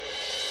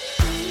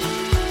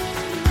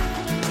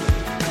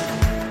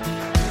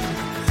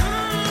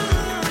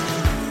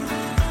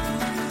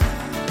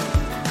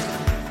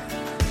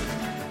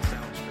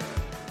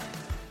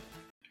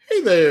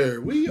Hey there,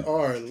 we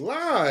are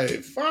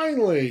live,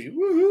 finally.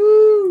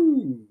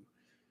 Woohoo!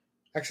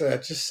 Actually, I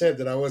just said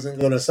that I wasn't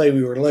going to say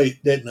we were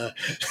late, didn't I?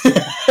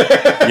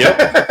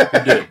 Yep,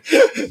 you did.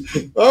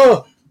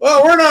 Oh,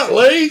 well, we're not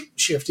late.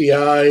 Shifty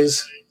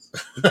eyes.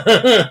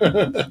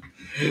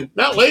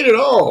 Not late at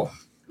all.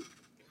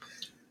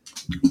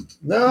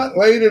 Not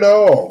late at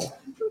all.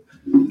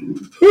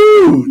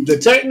 Whew, the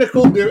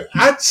technical,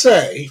 I'd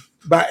say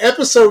by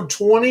episode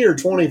 20 or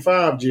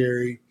 25,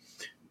 Jerry,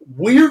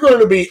 we're going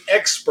to be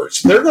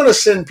experts. They're going to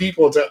send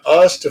people to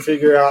us to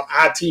figure out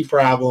IT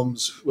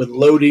problems with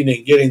loading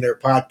and getting their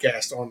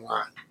podcast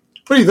online.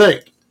 What do you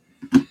think?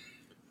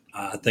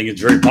 I think it's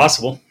very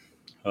possible.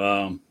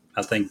 I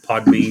think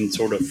Podbean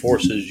sort of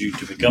forces you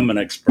to become an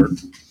expert.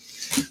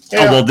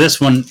 Yeah. Although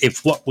this one,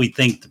 if what we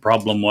think the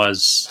problem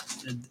was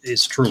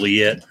is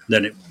truly it,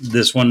 then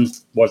this one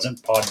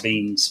wasn't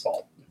Podbean's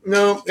fault.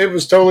 No, it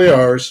was totally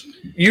ours.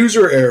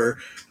 User error.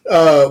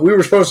 We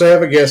were supposed to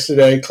have a guest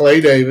today,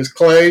 Clay Davis.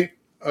 Clay,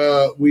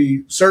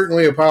 we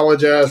certainly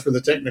apologize for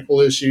the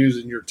technical issues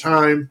and your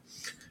time.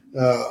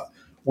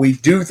 We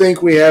do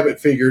think we have it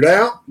figured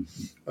out.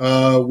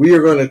 We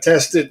are going to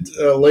test it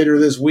later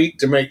this week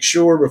to make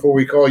sure before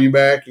we call you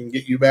back and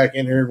get you back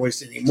in here and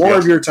waste any more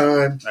of your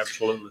time.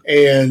 Absolutely.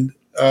 And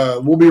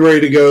we'll be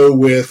ready to go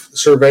with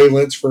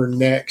surveillance for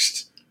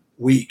next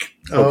week.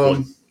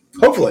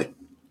 Hopefully.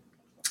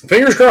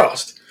 Fingers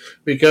crossed,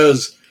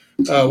 because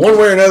one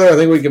way or another, I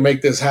think we can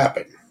make this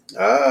happen.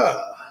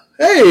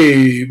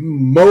 Hey,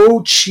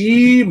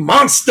 Mochi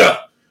Monster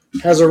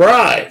has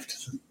arrived.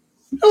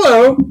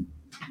 Hello.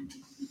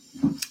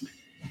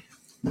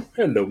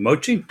 Hello,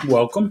 Mochi.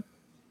 Welcome.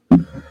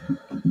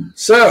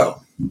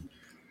 So,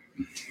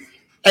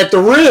 at the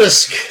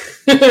risk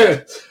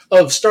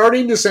of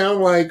starting to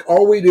sound like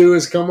all we do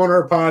is come on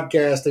our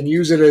podcast and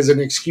use it as an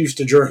excuse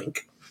to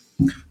drink,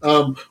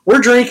 we're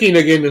drinking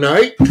again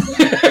tonight.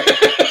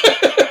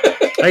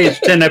 Hey,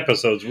 it's 10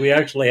 episodes. We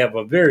actually have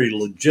a very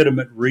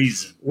legitimate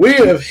reason. We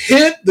have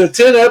hit the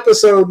 10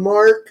 episode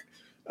mark.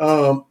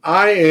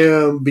 I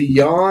am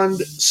beyond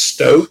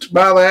stoked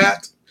by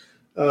that.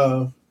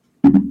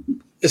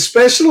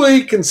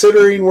 Especially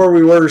considering where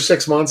we were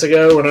 6 months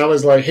ago when I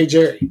was like, hey,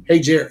 Jerry, hey,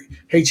 Jerry,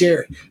 hey,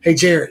 Jerry, hey,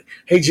 Jerry,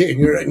 hey, Jerry. And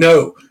you're like,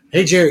 no,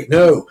 hey, Jerry,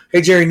 no, hey,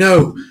 Jerry,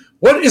 no.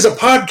 What is a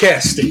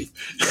podcast, Steve?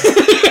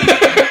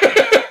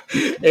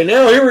 And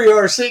now here we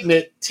are sitting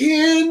at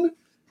 10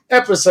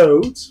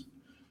 episodes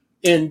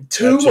in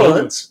 2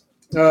 months.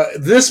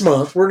 This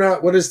month, we're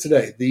not, what is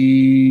today?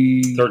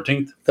 The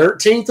 13th.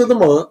 13th of the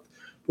month.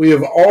 We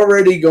have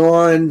already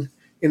gone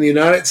in the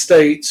United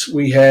States.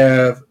 We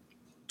have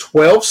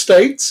 12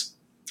 states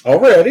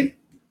already.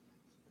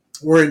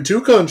 We're in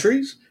 2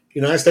 countries,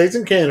 United States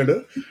and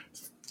Canada.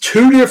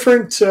 2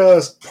 different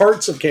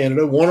parts of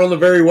Canada, one on the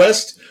very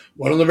west,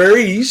 one on the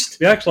very east.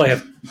 We actually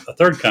have a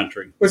third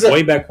country. What's that?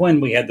 Way back when,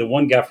 we had the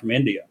one guy from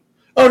India.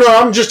 Oh, no,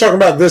 I'm just talking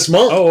about this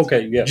month. Oh,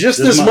 okay, yeah. Just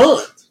this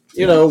month.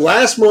 You know,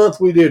 last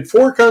month we did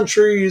 4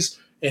 countries,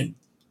 and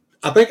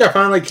I think I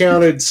finally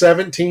counted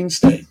 17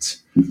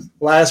 states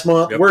last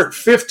month. Yep. We're at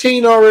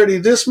 15 already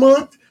this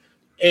month,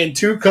 and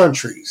 2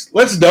 countries.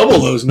 Let's double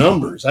those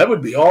numbers. That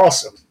would be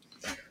awesome.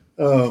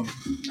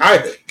 I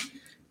think.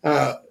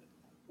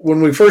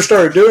 When we first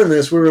started doing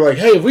this, we were like,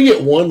 hey, if we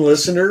get 1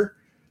 listener,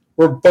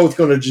 we're both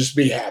going to just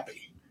be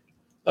happy.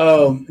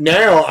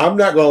 Now, I'm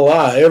not going to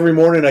lie. Every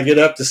morning I get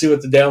up to see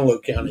what the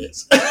download count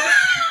is.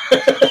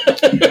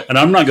 And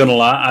I'm not going to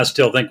lie. I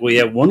still think we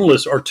have 1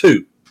 listener, or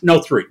 2.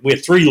 No, 3. We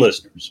have 3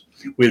 listeners.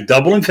 We have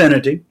Double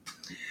Infinity,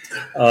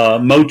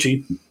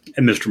 Mochi,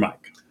 and Mr.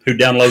 Mike, who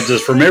downloads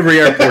us from every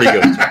airport he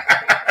goes to.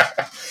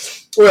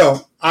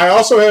 Well, I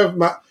also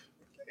have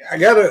I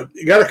got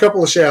a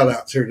couple of shout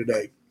outs here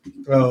today.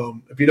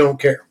 If you don't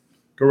care,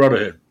 go right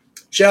ahead.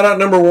 Shout out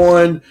number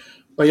 1,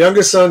 my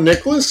youngest son,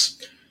 Nicholas.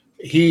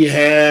 He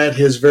had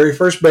his very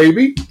first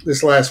baby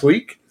this last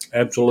week.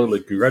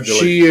 Absolutely.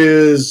 Congratulations. She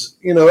is,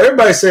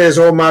 everybody says,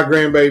 oh, my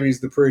grandbaby's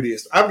the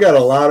prettiest. I've got a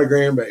lot of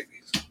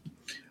grandbabies.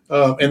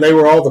 And they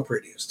were all the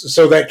prettiest.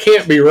 So that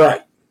can't be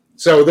right.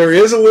 So there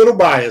is a little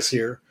bias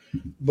here.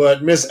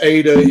 But Miss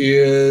Ada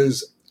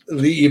is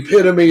the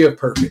epitome of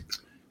perfect.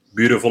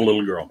 Beautiful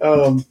little girl.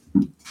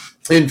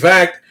 In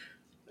fact,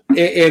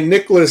 and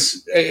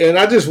Nicholas, and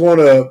I just want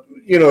to,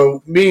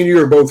 me and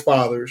you are both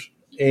fathers.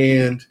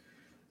 And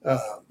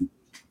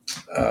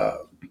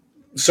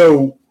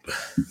so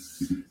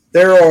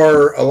there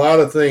are a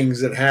lot of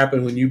things that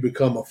happen when you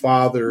become a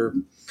father,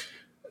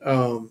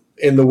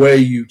 in the way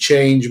you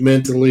change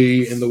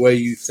mentally, in the way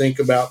you think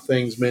about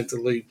things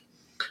mentally.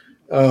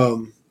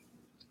 And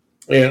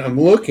I'm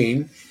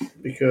looking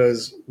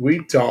because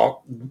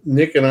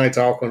Nick and I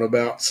talk on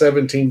about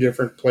 17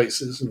 different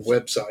places and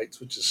websites,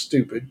 which is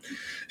stupid.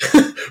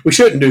 We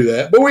shouldn't do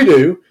that, but we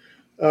do.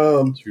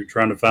 So you're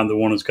trying to find the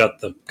one that's got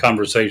the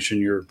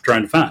conversation you're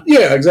trying to find.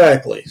 Yeah,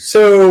 exactly.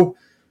 So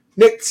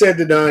Nick said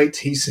tonight,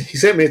 he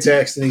sent me a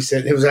text, and he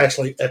said, it was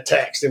actually a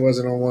text. It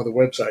wasn't on one of the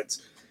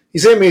websites. He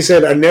sent me, he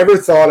said, I never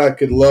thought I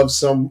could love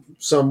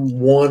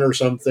someone or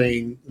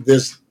something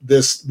this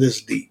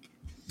deep.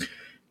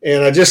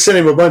 And I just sent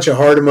him a bunch of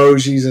heart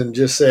emojis and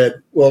just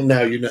said, well,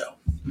 now you know.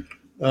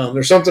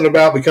 There's something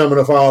about becoming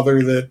a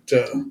father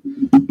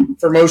that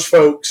for most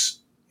folks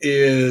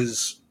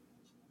is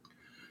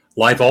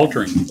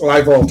life-altering.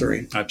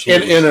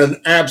 Absolutely. In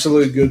an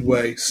absolute good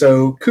way.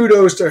 So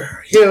kudos to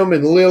him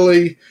and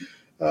Lily.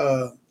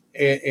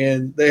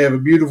 And they have a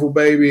beautiful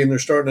baby, and they're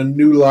starting a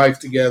new life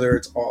together.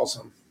 It's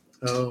awesome.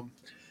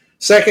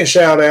 Second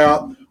shout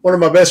out, one of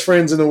my best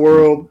friends in the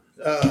world,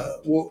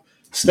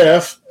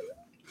 Steph,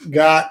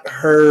 got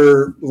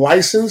her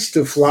license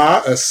to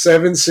fly a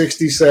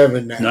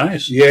 767 now.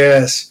 Nice.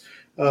 Yes.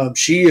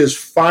 She is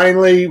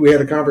finally, we had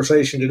a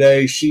conversation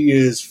today, she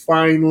is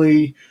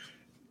finally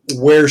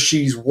where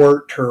she's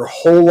worked her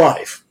whole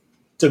life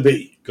to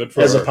be. Good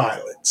for as her. A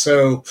pilot.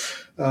 So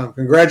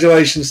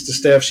congratulations to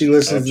Steph. She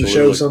listens to the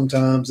show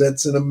sometimes.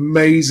 That's an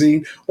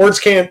amazing, words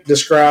can't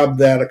describe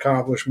that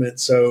accomplishment.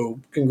 So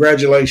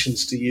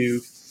congratulations to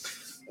you.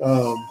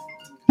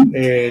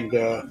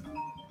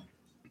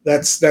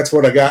 That's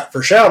what I got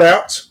for shout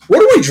outs.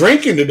 What are we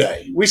drinking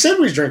today? We said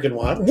we was drinking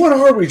wine. What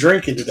are we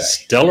drinking today?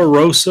 Stella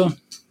Rosa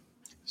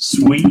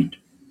Sweet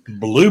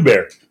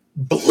Blueberry.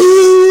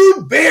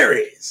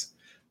 Blueberries.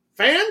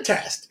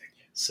 Fantastic.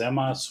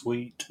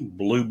 Semi-sweet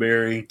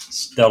blueberry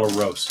Stella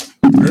Rosa.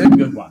 Very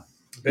good wine.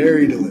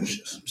 Very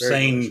delicious.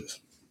 Same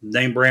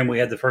name brand we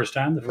had the first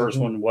time. The first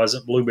one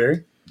wasn't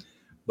blueberry.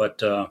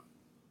 But,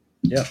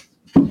 yeah.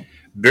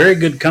 Very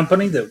good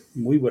company that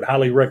we would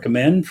highly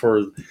recommend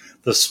for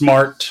the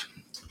smart,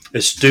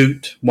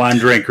 astute wine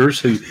drinkers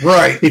who,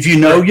 right? If you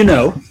know, you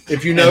know.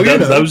 If you know, you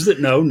know. Those that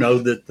know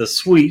that the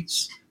sweet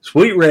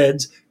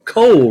reds,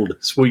 cold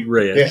sweet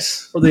reds,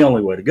 yes, are the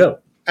only way to go.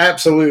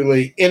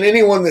 Absolutely. And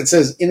anyone that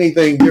says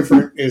anything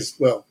different is,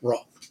 well,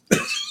 wrong.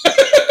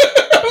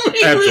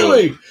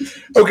 Absolutely. Really.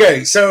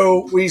 Okay,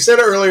 so we said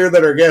earlier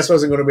that our guest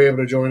wasn't going to be able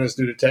to join us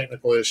due to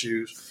technical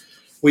issues.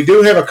 We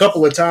do have a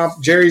couple of topics.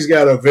 Jerry's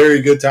got a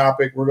very good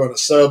topic we're going to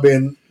sub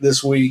in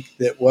this week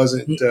that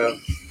wasn't,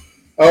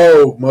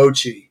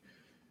 mochi.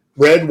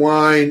 Red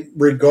wine,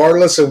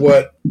 regardless of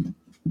what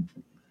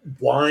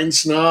wine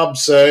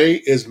snobs say,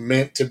 is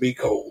meant to be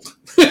cold.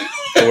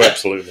 Oh,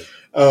 absolutely.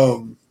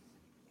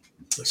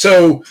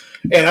 So,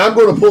 and I'm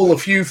going to pull a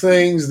few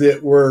things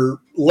that were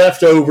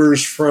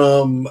leftovers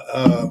from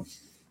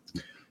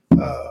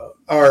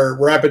our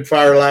rapid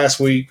fire last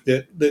week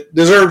that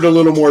deserved a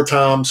little more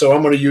time. So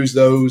I'm going to use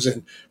those,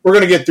 and we're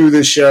going to get through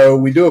this show.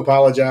 We do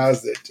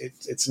apologize that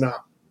it's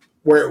not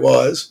where it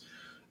was.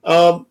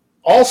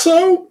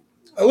 Also,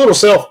 a little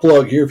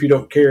self-plug here if you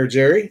don't care,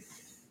 Jerry.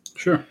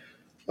 Sure.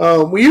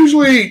 We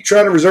usually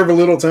try to reserve a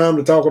little time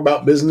to talk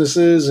about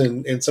businesses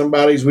and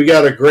somebody's. We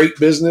got a great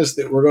business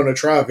that we're going to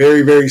try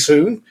very, very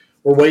soon.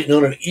 We're waiting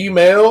on an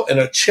email and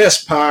a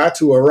chess pie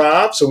to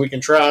arrive so we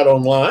can try it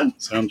online.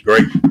 Sounds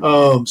great.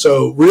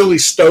 So really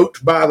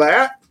stoked by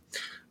that.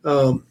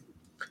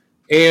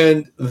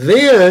 And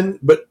then,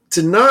 but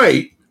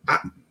tonight,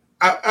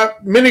 I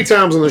many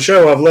times on the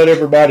show, I've let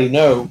everybody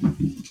know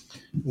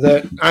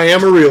that I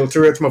am a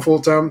realtor. It's my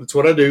full-time. That's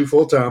what I do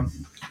full-time.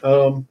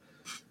 And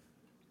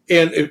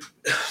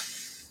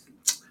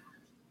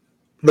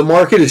the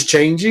market is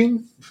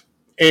changing.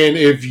 And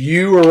if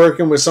you are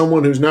working with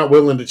someone who's not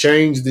willing to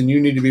change, then you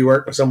need to be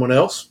working with someone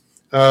else.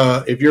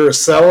 If you're a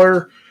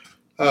seller,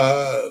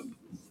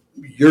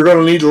 you're going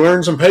to need to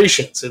learn some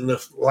patience. In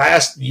the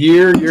last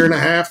year and a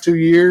half, 2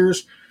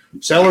 years,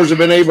 sellers have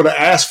been able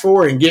to ask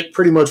for and get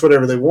pretty much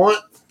whatever they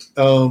want.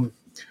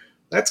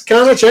 That's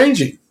kind of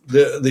changing.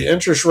 The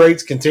interest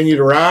rates continue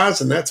to rise,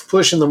 and that's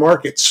pushing the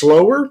market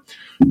slower.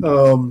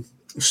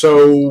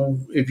 So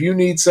if you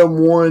need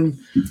someone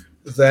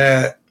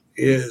that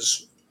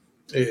is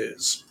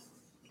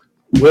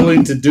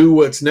willing to do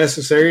what's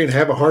necessary and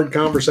have a hard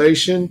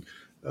conversation,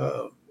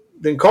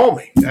 then call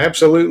me.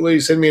 Absolutely.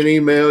 Send me an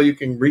email. You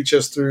can reach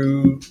us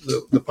through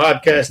the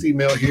podcast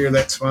email here.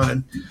 That's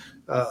fine.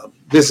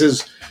 This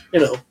is,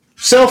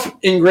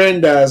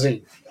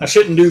 self-aggrandizing. I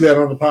shouldn't do that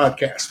on the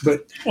podcast,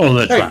 but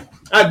that's fine.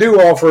 I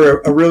do offer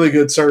a really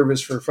good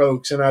service for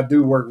folks, and I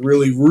do work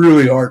really,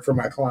 really hard for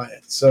my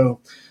clients. So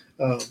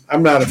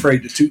I'm not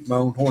afraid to toot my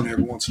own horn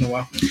every once in a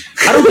while.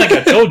 I don't think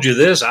I told you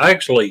this. I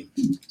actually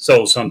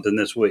sold something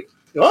this week.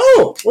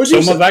 Oh, what'd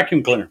you say? My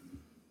vacuum cleaner.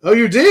 Oh,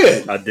 you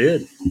did? I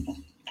did.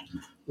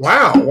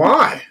 Wow.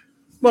 Why?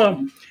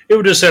 Well, it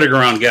was just sitting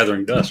around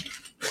gathering dust.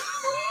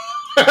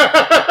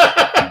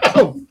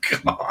 Oh,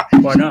 God.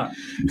 Why not?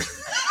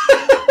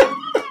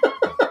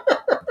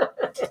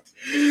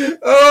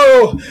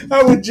 Oh,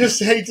 I would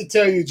just hate to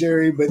tell you,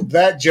 Jerry, but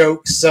that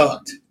joke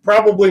sucked.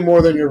 Probably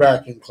more than your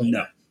vacuum cleaner.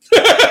 No.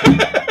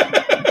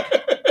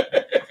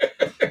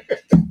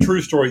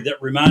 True story.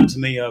 That reminds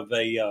me of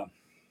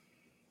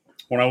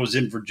when I was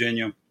in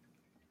Virginia,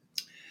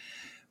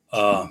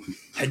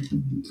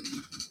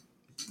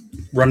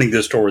 running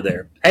the store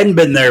there. I hadn't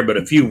been there but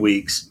a few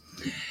weeks.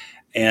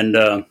 And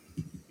I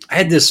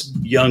had this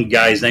young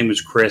guy, his name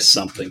was Chris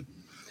something.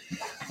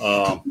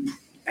 And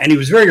he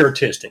was very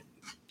artistic.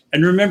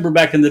 And remember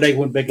back in the day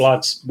when Big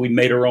Lots, we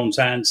made our own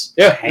signs?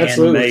 Yeah, handmade.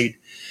 absolutely.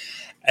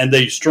 And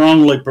they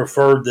strongly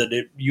preferred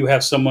that you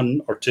have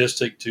someone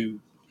artistic to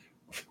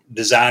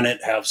design it.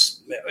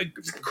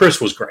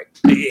 Chris was great.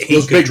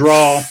 He could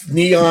draw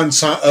neon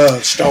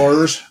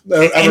stars.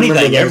 I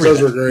remember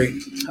those were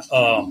great.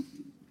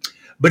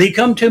 But he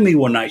come to me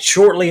one night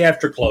shortly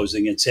after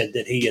closing and said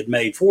that he had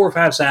made 4 or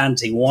 5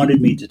 signs he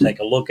wanted me to take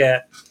a look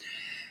at.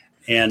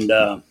 And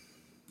I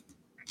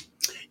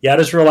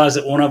just realized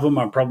that one of them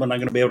I'm probably not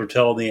going to be able to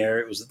tell in the air.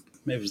 It was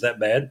that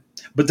bad.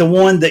 But the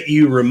one that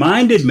you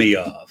reminded me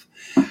of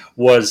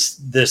was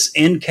this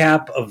end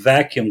cap of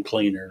vacuum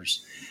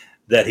cleaners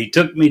that he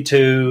took me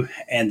to,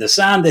 and the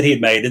sign that he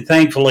had made. And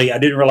thankfully, I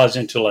didn't realize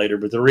it until later,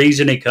 but the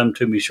reason he come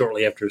to me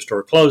shortly after his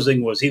store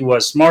closing was he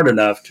was smart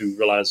enough to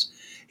realize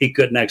he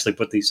couldn't actually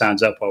put these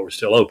signs up while we're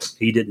still open.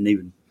 He didn't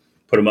even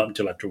put them up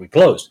until after we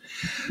closed.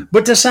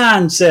 But the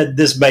sign said,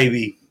 "This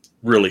baby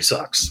really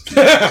sucks."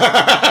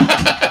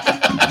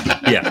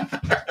 Yeah.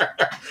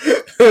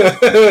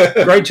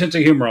 Great sense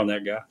of humor on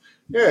that guy.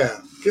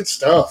 Yeah, good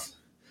stuff.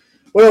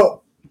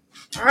 Well,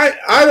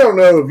 I don't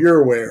know if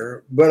you're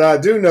aware, but I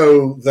do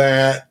know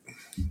that,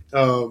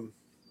 and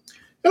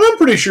I'm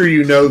pretty sure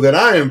you know that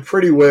I am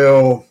pretty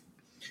well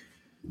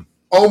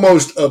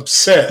almost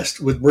obsessed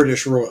with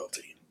British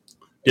royalty.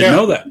 Didn't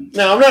know that.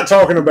 Now, I'm not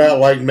talking about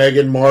like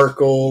Meghan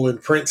Markle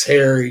and Prince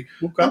Harry.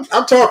 Okay.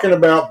 I'm talking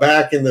about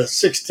back in the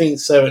 16th,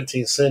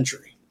 17th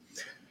century.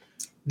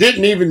 I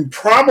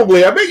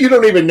bet you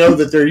don't even know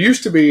that there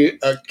used to be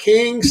a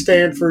King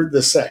Stanford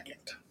II.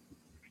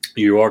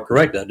 You are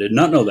correct. I did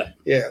not know that.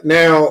 Yeah.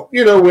 Now,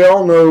 we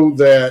all know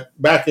that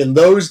back in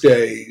those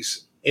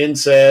days,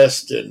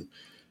 incest and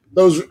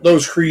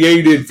those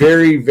created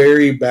very,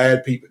 very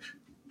bad people.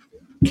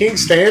 King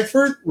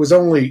Stanford was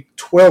only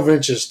 12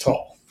 inches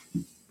tall.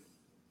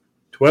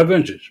 12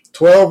 inches?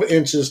 12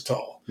 inches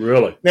tall.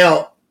 Really?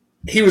 Now,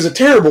 he was a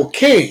terrible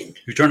king.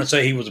 You're trying to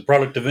say he was a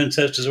product of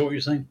incest, is that what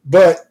you're saying?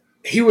 But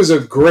he was a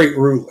great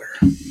ruler.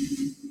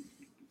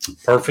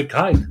 Perfect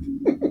height.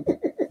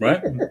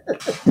 Right?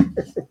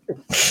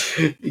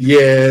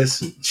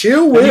 Yes.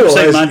 Chill Will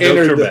has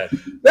entered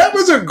that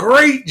was a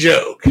great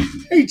joke.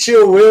 Hey,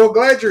 Chill Will.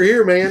 Glad you're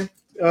here, man.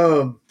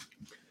 That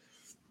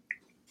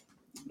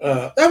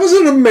was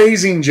an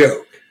amazing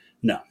joke.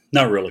 No,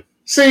 not really.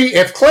 See,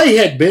 if Clay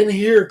had been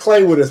here,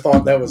 Clay would have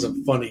thought that was a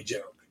funny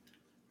joke.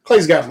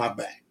 Clay's got my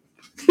back.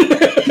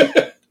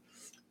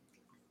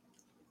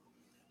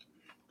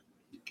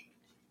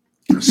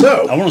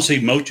 So I want to see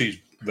Mochi's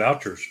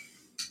vouchers.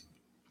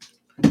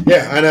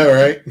 Yeah, I know,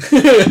 right?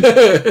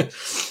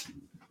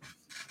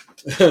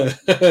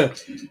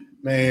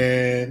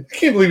 Man, I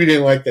can't believe you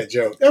didn't like that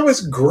joke. That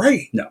was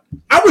great. No.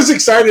 I was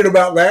excited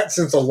about that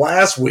since the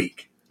last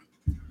week.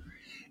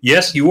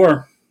 Yes, you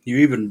were. You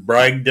even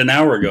bragged an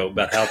hour ago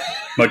about how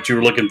much you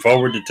were looking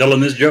forward to telling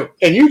this joke.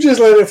 And you just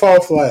let it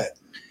fall flat.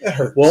 That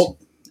hurts. Well,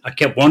 I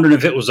kept wondering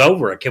if it was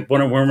over. I kept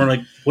wondering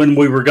when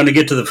we were going to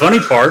get to the funny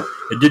part.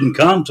 It didn't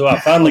come, so I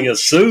finally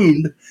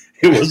assumed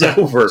it was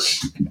over.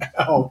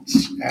 Ouch.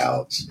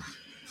 Ouch.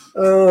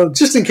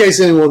 Just in case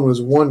anyone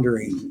was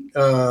wondering,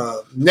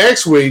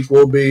 next week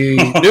will be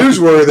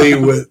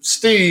Newsworthy with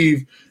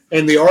Steve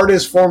and the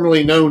artist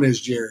formerly known as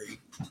Jerry.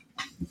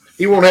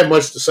 He won't have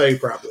much to say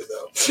probably,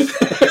 though.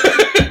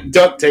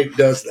 Duct tape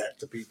does that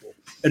to people.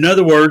 In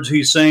other words,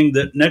 he's saying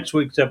that next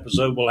week's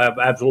episode will have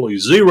absolutely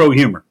zero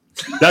humor.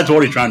 That's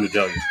what he's trying to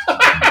tell you.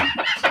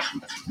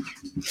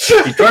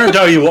 He's trying to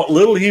tell you what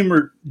little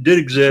humor did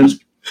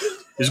exist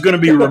is going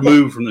to be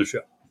removed from the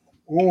show.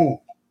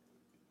 Ooh.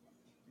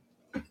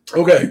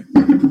 Okay.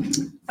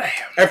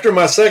 After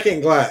my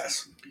second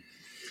glass,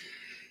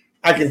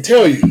 I can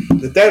tell you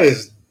that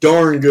is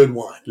darn good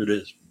wine. It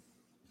is.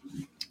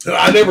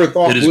 I never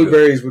thought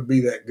blueberries would be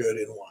that good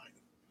in wine.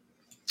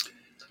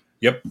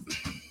 Yep.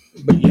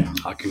 But yeah.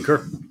 I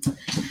concur.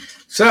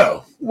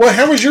 So,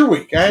 how was your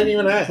week? I hadn't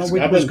even asked. My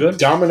week was good.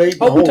 Dominating.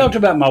 Oh, we talked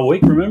about my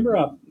week, remember?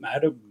 I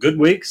had a good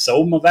week,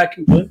 sold my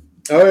vacuum cleaner.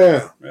 Oh,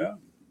 yeah. Yeah.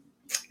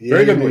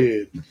 Very good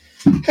week.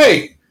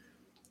 Hey,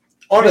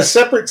 on a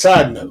separate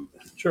side note.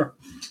 Sure.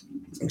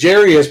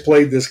 Jerry has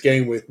played this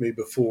game with me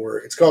before.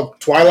 It's called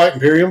Twilight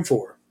Imperium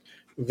 4.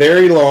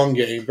 Very long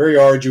game, very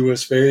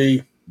arduous,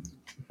 very...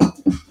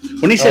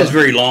 When he says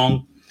very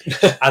long,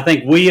 I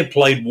think we have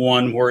played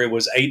one where it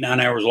was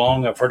 8-9 hours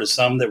long. I've heard of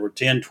some that were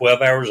 10,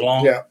 12 hours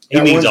long. Yeah, he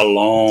means a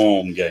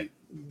long game.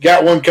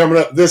 Got one coming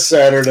up this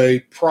Saturday,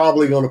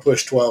 probably going to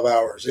push 12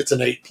 hours. It's an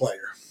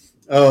 8-player.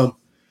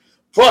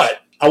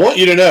 But I want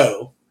you to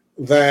know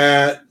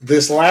that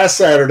this last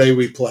Saturday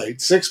we played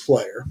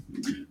 6-player.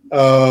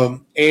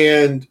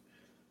 And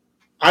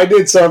I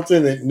did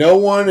something that no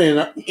one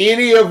in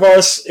any of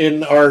us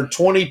in our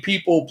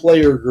 20-people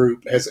player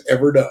group has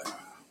ever done.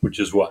 Which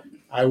is what?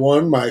 I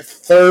won my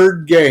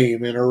 3rd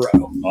game in a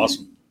row.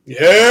 Awesome.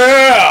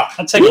 Yeah.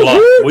 I'll take a lot.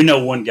 We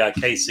know one guy,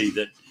 Casey,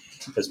 that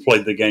has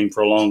played the game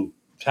for a long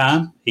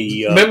time.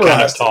 He kind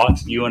of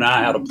taught you and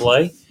I how to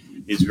play.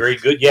 He's very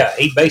good. Yeah,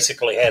 he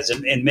basically has,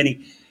 in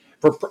many,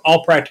 for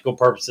all practical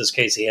purposes,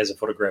 Casey has a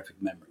photographic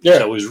memory. Yeah.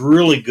 So he's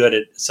really good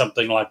at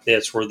something like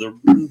this where the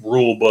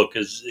rule book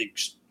is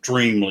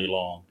extremely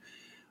long.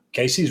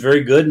 Casey's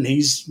very good, and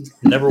he's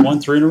never won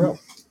 3 in a row.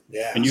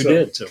 Yeah, and you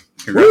did. So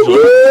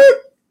congratulations.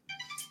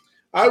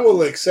 I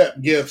will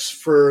accept gifts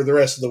for the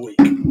rest of the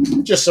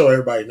week, just so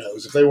everybody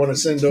knows. If they want to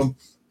send them,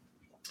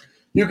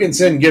 you can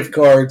send gift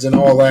cards and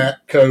all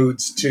that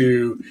codes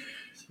to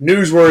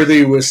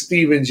Newsworthy with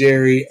Steve and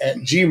Jerry at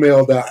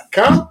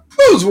gmail.com.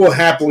 Those will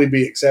happily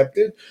be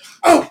accepted.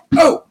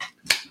 Oh,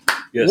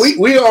 yes.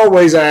 We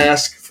always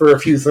ask for a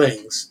few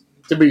things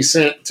to be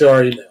sent to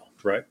our email.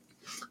 Right.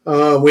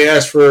 We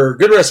ask for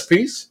good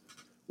recipes.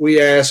 We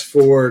ask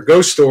for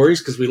ghost stories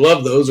because we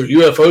love those, or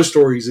UFO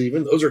stories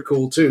even. Those are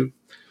cool too.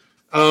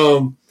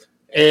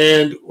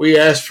 And we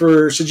ask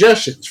for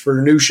suggestions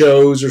for new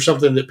shows or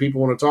something that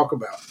people want to talk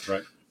about.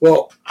 Right.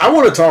 Well, I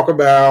want to talk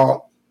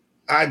about,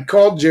 I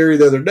called Jerry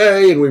the other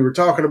day and we were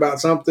talking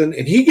about something,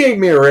 and he gave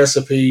me a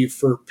recipe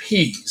for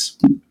peas.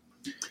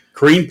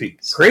 Cream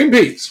peas. Cream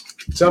peas.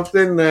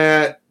 Something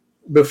that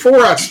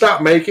before I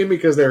stopped making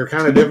because they were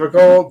kind of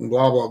difficult and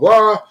blah, blah,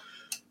 blah.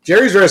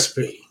 Jerry's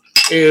recipe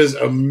is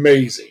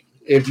amazing.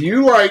 If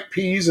you like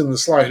peas in the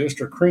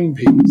slightest, or cream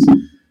peas,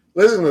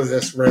 listen to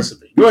this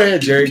recipe. Go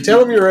ahead, Jerry. Tell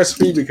them your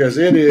recipe because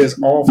it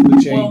is off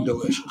the chain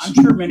delicious. I'm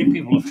sure many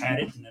people have had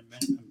it, and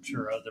I'm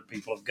sure other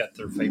people have got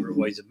their favorite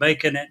ways of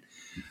making it.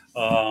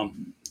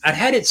 I'd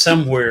had it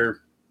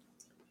somewhere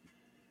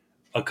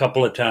a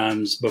couple of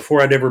times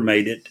before I'd ever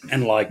made it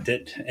and liked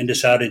it and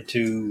decided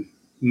to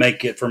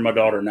make it for my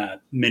daughter and I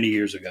many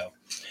years ago.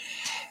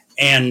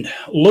 And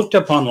looked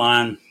up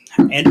online,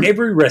 and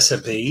every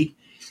recipe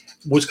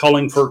was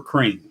calling for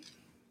cream,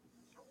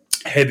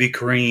 heavy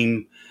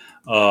cream,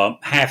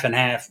 half and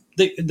half.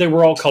 They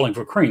were all calling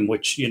for cream,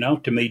 which,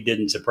 to me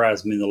didn't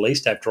surprise me in the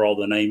least. After all,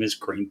 the name is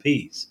cream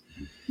peas.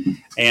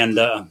 And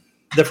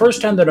the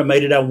first time that I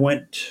made it, I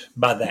went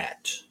by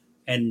that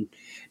and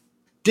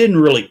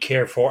didn't really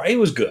care for it. It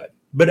was good,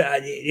 but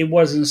it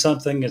wasn't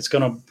something that's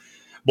going to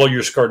blow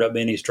your skirt up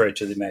any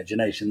stretch of the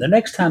imagination. The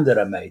next time that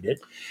I made it,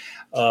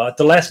 at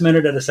the last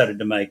minute, I decided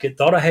to make it.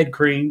 Thought I had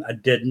cream. I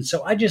didn't.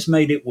 So I just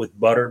made it with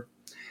butter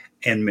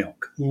and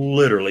milk.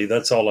 Literally,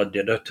 that's all I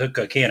did. I took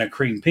a can of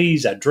cream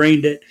peas. I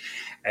drained it,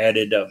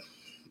 added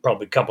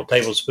probably a couple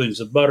tablespoons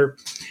of butter,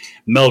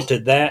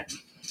 melted that,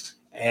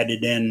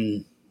 added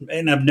in,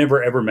 and I've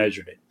never ever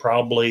measured it,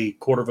 probably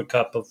quarter of a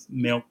cup of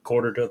milk,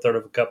 quarter to a third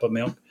of a cup of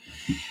milk,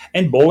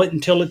 and boil it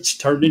until it's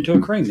turned into a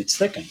cream. It's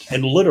thickened.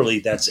 And literally,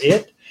 that's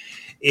it.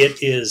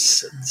 It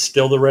is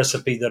still the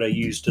recipe that I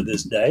use to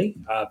this day.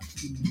 I've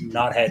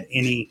not had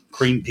any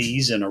cream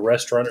peas in a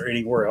restaurant or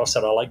anywhere else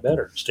that I like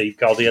better. Steve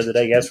called the other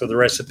day, asked for the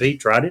recipe,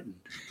 tried it, and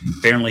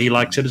apparently he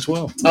likes it as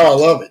well. Oh,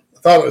 I love it. I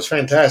thought it was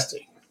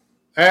fantastic.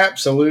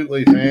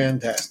 Absolutely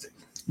fantastic.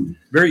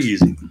 Very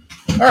easy.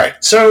 All right,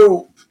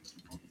 so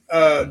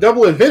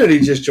Double Infinity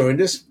just joined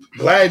us.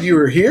 Glad you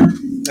were here.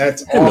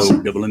 That's awesome.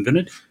 Hello, Double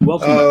Infinity.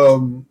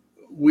 Welcome.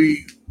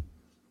 We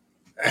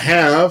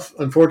have,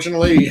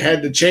 unfortunately,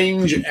 had to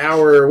change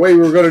our way we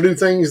were going to do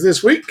things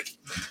this week.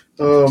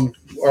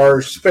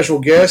 Our special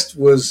guest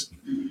was,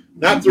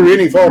 not through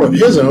any fault of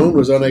his own,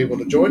 was unable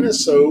to join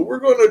us, so we're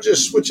going to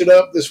just switch it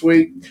up this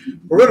week.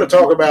 We're going to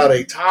talk about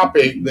a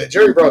topic that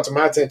Jerry brought to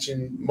my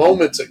attention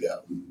moments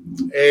ago,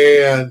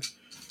 and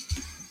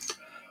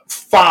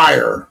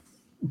fire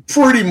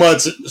pretty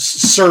much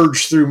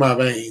surged through my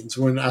veins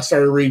when I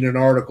started reading an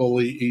article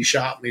he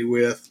shot me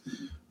with.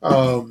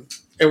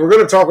 And we're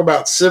going to talk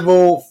about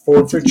civil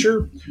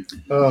forfeiture.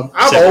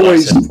 I've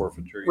always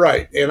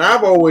right, and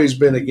I've always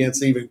been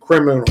against even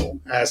criminal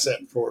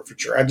asset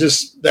forfeiture.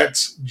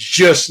 That's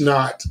just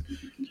not,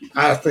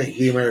 I think,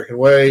 the American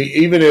way.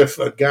 Even if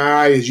a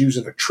guy is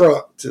using a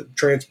truck to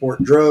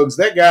transport drugs,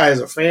 that guy has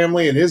a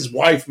family, and his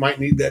wife might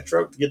need that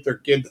truck to get their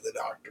kid to the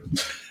doctor.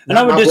 And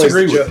I would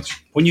disagree with you.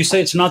 When you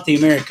say it's not the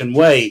American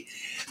way,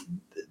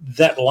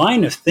 that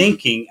line of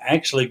thinking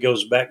actually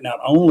goes back not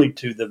only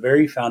to the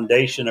very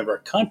foundation of our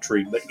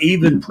country, but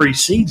even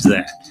precedes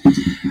that.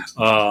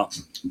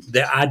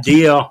 The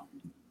idea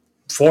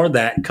for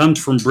that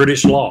comes from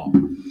British law.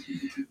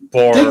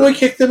 Didn't we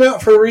kick them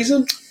out for a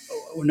reason?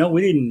 No,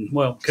 we didn't.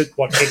 Well, kicked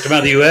them out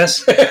of the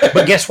U.S.?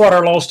 But guess what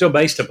our law is still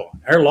based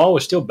upon? Our law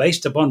is still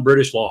based upon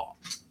British law.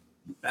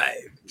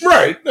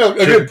 Right. A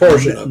good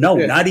portion of it. No,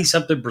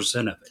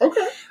 90-something% of it.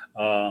 Okay.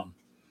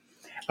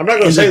 I'm not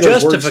going to say the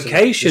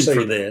justification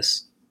for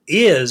this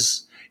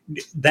is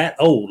that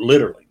old,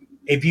 literally.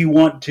 If you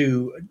want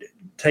to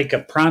take a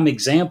prime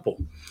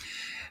example,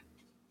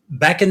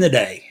 back in the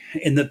day,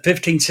 in the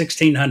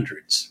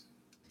 1600s,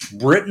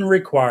 Britain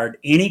required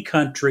any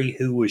country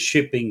who was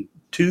shipping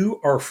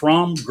to or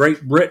from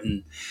Great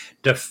Britain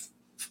to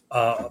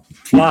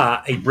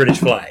fly a British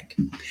flag.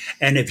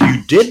 And if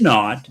you did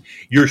not,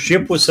 your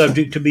ship was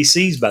subject to be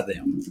seized by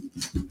them.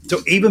 So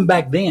even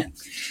back then,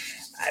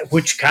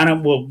 which kind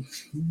of we'll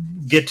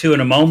get to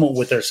in a moment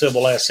with their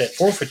civil asset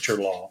forfeiture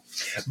law.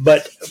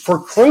 But for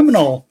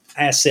criminal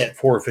asset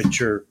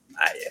forfeiture,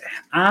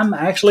 I'm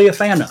actually a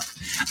fan of.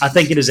 I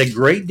think it is a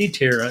great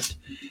deterrent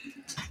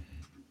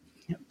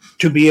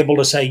to be able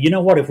to say, you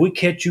know what, if we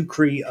catch you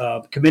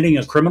committing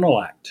a criminal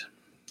act,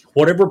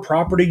 whatever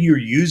property you're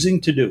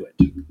using to do it.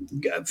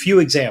 A few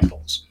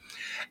examples.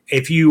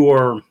 If you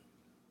are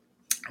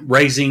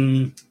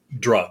raising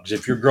drugs,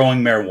 if you're growing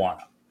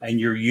marijuana and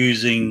you're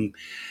using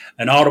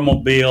an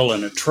automobile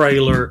and a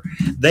trailer,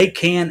 they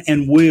can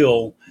and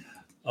will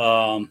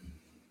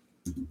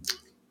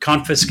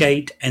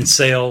confiscate and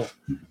sell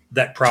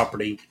that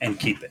property and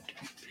keep it.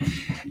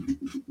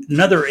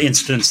 Another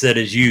instance that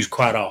is used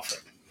quite often,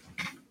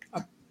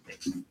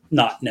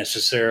 not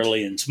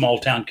necessarily in small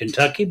town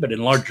Kentucky, but in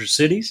larger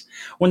cities,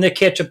 when they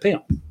catch a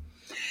pimp.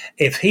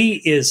 If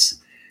he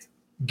is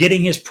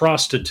getting his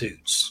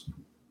prostitutes,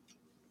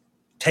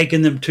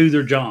 taking them to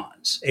their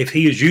johns, if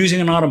he is using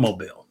an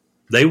automobile,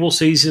 they will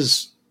seize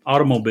his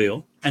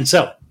automobile and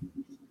sell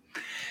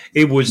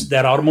it.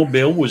 That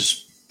automobile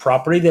was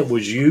property that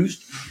was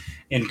used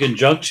in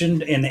conjunction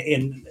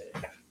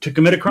to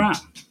commit a crime.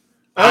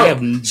 I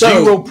have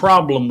zero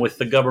problem with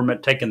the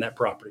government taking that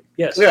property.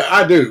 Yes. Yeah,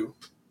 I do.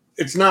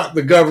 It's not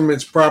the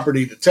government's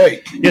property to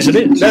take. Yes, it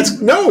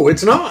is. No,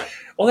 it's not.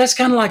 Well, that's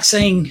kind of like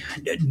saying,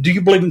 do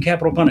you believe in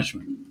capital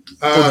punishment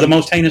for the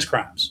most heinous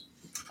crimes?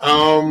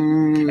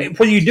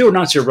 Whether you do or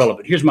not is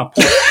irrelevant. Here's my point.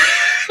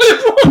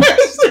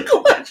 What's the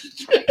question?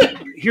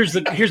 Here's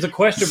the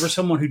question for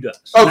someone who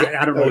does. Okay.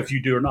 I don't know if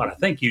you do or not. I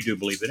think you do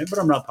believe in it, but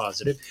I'm not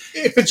positive.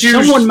 If it's used,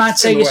 someone might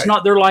say it's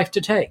not their life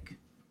to take.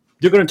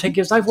 They're going to take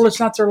his life. Well, it's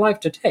not their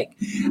life to take.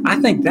 I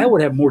think that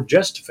would have more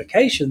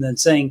justification than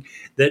saying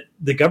that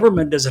the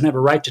government doesn't have a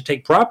right to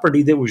take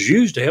property that was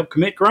used to help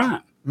commit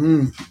crime.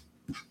 I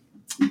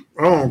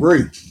don't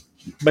agree.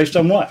 Based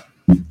on what?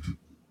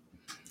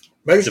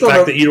 Based the on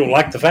fact that you don't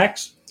like the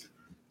facts?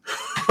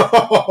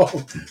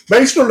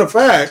 Based on the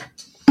fact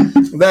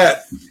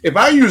that if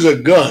I use a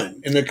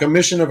gun in the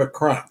commission of a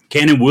crime,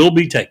 can and will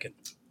be taken.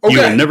 Okay.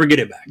 You will never get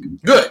it back.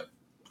 Good.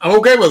 I'm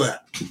okay with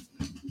that.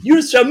 You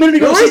a minute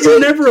ago said you're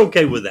never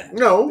okay with that.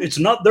 No. It's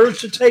not theirs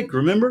to take,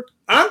 remember?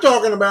 I'm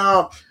talking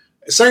about,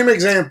 same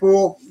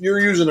example, you're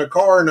using a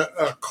car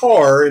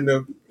in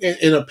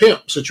a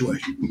pimp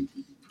situation.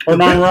 Or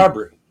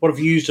non-robbery. What if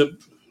you used a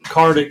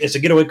car it's a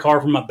getaway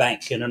car from a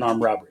bank in an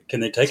armed robbery? Can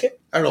they take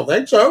it? I don't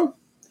think so.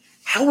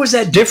 How is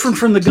that different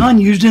from the gun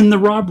used in the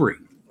robbery?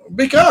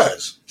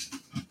 Because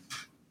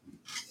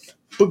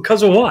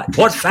of what?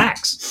 What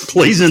facts?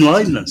 Please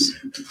enlighten us.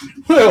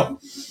 Well,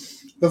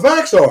 the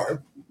facts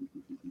are,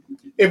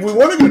 if we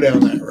want to go down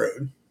that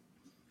road.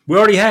 We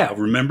already have,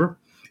 remember?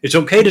 It's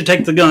okay to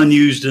take the gun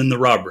used in the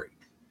robbery.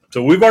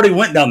 So we've already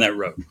went down that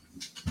road.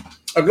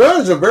 A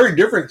gun is a very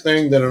different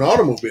thing than an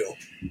automobile.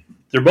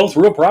 They're both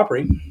real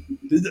property.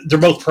 They're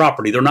both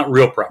property. They're not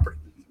real property.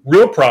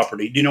 Real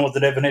property, do you know what the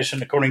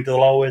definition according to the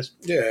law is?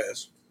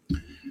 Yes.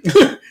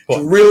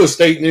 Real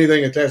estate and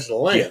anything attached to the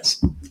land.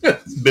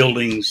 Yes.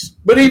 Buildings.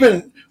 But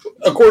even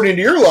according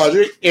to your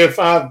logic, if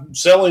I'm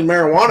selling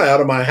marijuana out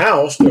of my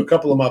house to a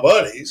couple of my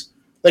buddies,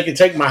 they can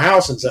take my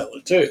house and sell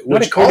it too.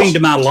 Not according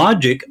to my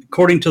logic,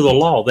 according to the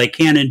law, they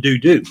can and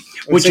do.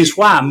 Which is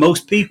why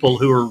most people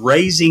who are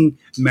raising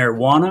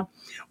marijuana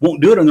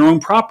won't do it on their own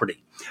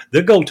property.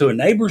 They'll go to a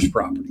neighbor's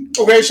property.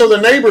 Okay, so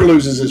the neighbor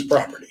loses his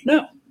property.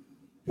 No.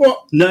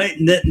 Well,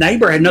 the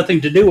neighbor had nothing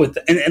to do with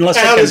it. Unless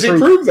how does he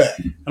prove that?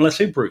 Unless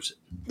he proves it.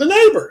 The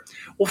neighbor.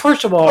 Well,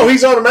 first of all...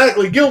 he's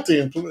automatically guilty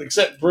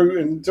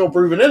until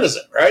proven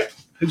innocent, right?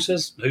 Who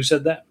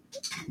said that?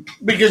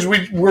 Because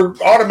we're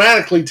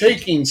automatically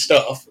taking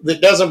stuff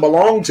that doesn't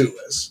belong to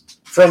us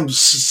from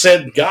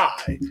said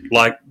guy.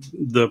 Like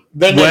the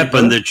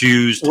weapon that's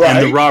used in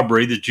the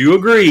robbery that you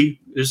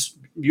agree is...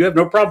 You have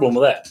no problem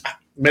with that.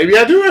 Maybe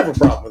I do have a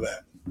problem with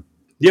that.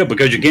 Yeah,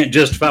 because you can't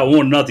justify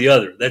one and not the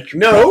other. That's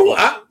your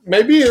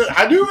maybe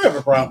I do have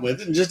a problem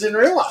with it and just didn't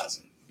realize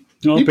it.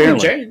 No, people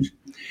apparently. Change.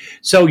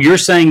 So you're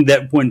saying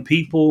that when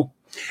people...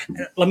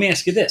 Let me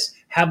ask you this.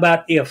 How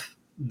about if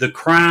the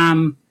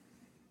crime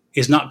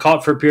is not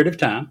caught for a period of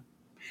time,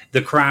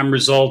 the crime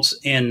results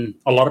in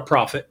a lot of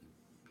profit,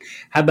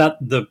 how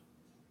about the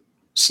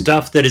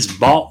stuff that is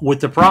bought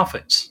with the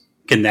profits?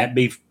 Can that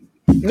be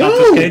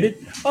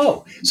confiscated? No.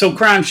 Oh, so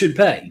crime should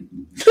pay.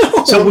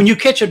 No. So when you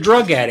catch a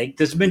drug addict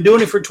that's been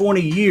doing it for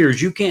 20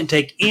 years, you can't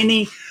take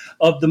any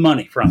of the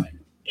money from it.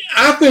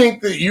 I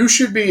think that you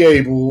should be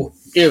able,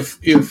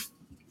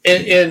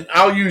 and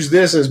I'll use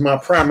this as my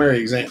primary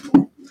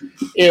example.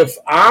 If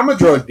I'm a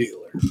drug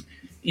dealer,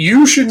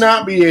 you should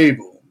not be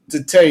able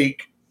to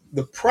take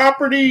the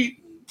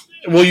property.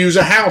 We'll use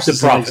a house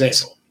as an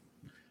example.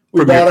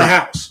 We bought a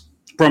house.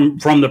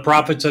 From the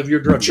profits of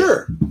your drug deal.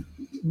 Sure.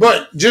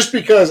 But just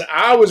because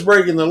I was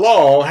breaking the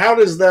law, how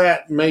does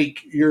that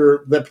make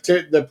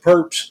the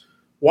perp's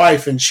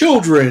wife and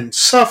children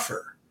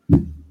suffer?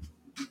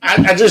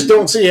 I just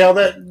don't see how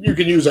that. You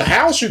can use a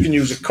house, you can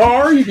use a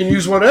car, you can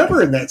use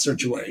whatever in that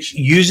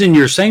situation. Using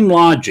your same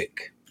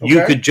logic,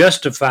 you could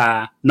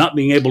justify not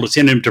being able to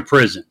send him to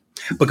prison.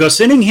 Because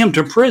sending him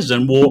to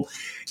prison will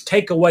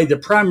take away the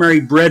primary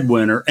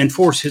breadwinner and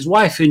force his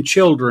wife and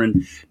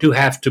children to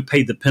have to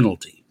pay the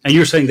penalty. And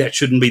you're saying that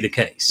shouldn't be the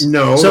case.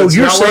 No. So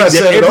you're saying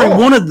that every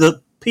one of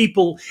the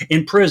people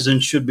in prison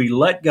should be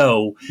let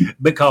go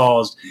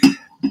because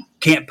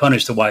can't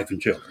punish the wife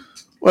and children.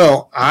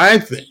 Well, I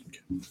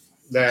think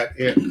that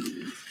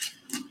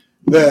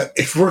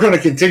if we're going to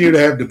continue to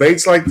have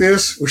debates like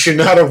this, we should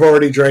not have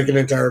already drank an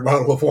entire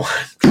bottle of wine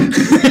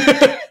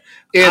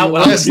in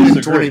less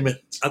than 20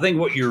 minutes. I think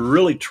what you're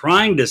really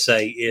trying to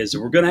say is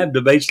if we're going to have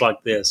debates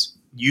like this,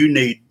 you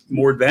need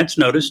more advance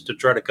notice to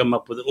try to come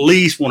up with at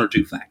least one or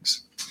two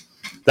facts.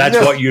 That's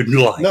what you'd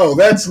like. No,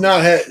 that's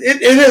not.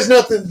 It has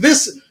nothing.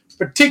 This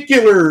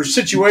particular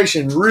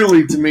situation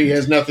really, to me,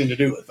 has nothing to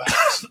do with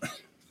facts.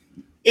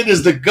 It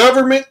is the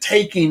government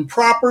taking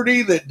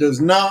property that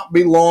does not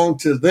belong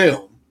to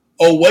them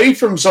away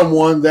from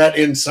someone that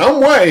in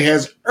some way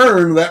has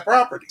earned that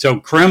property. So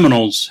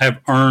criminals have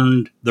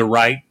earned the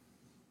right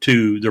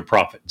to their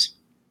profits.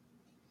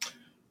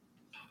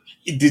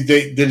 Did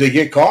they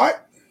get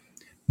caught?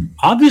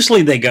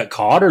 Obviously they got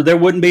caught or there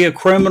wouldn't be a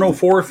criminal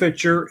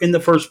forfeiture in the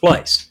first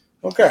place.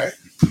 Okay.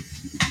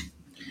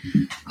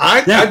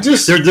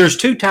 There's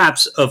two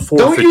types of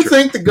forfeiture. Don't you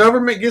think the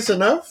government gets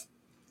enough?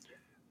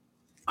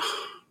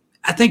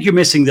 I think you're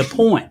missing the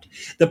point.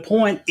 The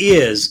point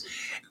is,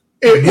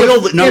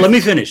 let me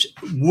finish.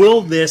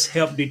 Will this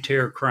help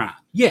deter crime?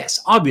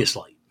 Yes,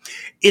 obviously.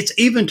 It's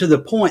even to the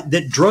point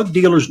that drug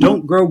dealers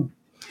don't grow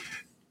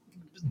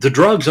the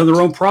drugs on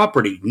their own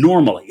property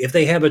normally. If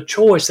they have a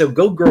choice, they'll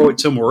go grow it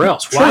somewhere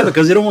else. Why?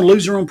 Because they don't want to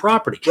lose their own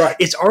property. Right.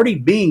 It's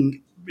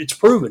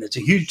proven. It's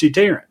a huge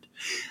deterrent.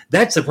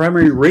 That's the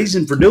primary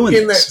reason for doing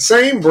this. In that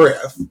same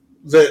breath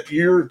that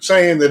you're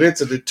saying that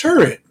it's a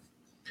deterrent,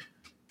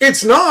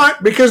 it's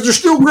not, because they're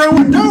still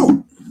growing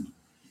dope.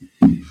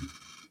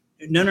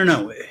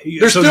 No.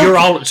 You're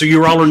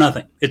all or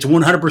nothing. It's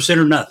 100%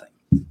 or nothing.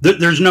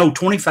 There's no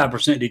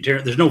 25%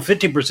 deterrent. There's no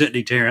 50%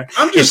 deterrent.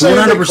 I'm just saying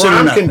that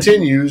crime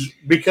continues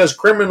because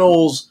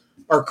criminals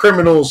are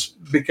criminals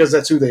because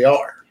that's who they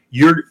are.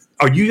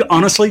 Are you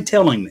honestly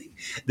telling me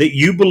that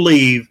you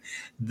believe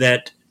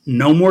that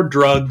no more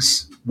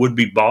drugs would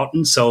be bought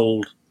and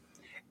sold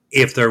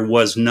if there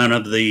was none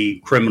of the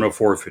criminal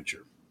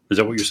forfeiture? Is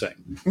that what you're saying?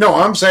 No,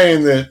 I'm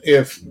saying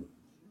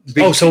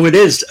that so it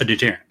is a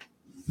deterrent.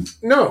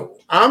 No,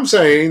 I'm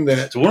saying that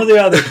it's one or the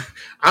other.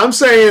 I'm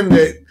saying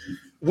that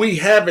we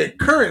have it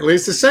currently.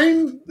 It's the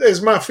same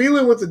as my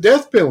feeling with the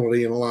death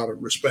penalty in a lot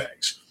of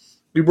respects.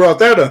 You brought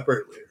that up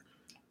earlier.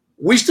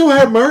 We still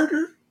have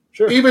murder.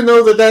 Sure. Even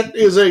though that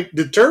is a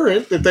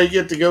deterrent that they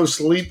get to go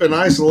sleep in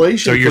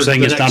isolation. So you're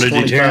saying it's not a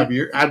deterrent?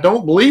 Years. I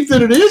don't believe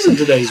that it is in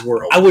today's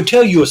world. I would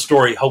tell you a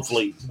story.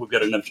 Hopefully we've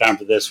got enough time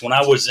for this. When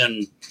I was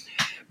in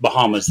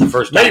Bahamas the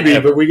first time. Maybe,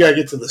 but we got to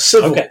get to the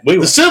civil. Okay,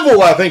 the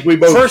civil, I think we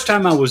both. First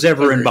time I was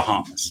ever in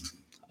Bahamas.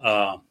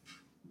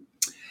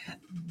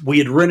 We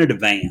had rented a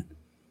van.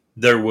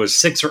 There was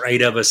 6 or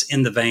 8 of us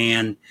in the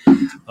van.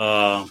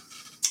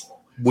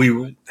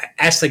 We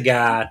asked the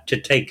guy to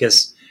take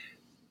us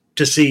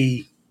to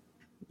see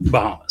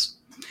Bahamas.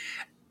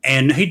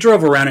 And he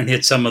drove around and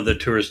hit some of the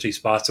touristy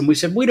spots. And we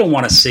said, we don't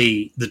want to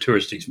see the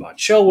touristy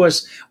spots. Show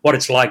us what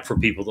it's like for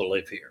people that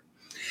live here.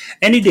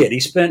 And he did. He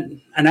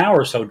spent an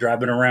hour or so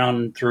driving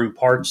around through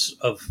parts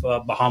of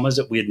Bahamas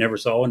that we had never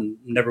saw and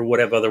never would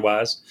have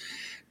otherwise.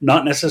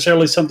 Not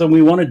necessarily something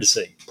we wanted to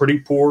see. Pretty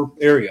poor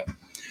area.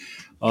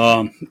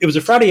 It was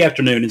a Friday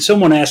afternoon, and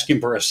someone asked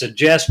him for a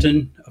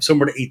suggestion of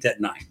somewhere to eat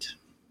that night.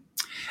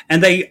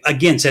 And they,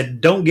 again,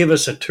 said, don't give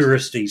us a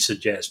touristy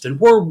suggestion.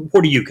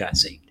 Where do you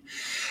guys eat?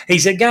 He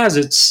said, guys,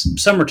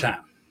 it's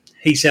summertime.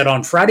 He said,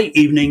 on Friday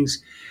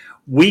evenings,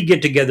 we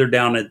get together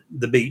down at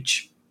the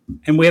beach,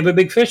 and we have a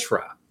big fish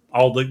fry.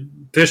 All the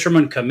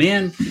fishermen come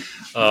in.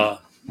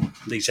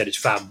 He said,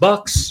 it's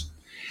 $5.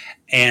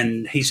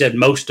 And he said,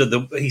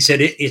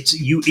 it's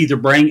you either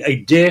bring a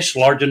dish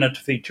large enough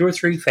to feed 2 or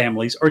 3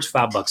 families, or it's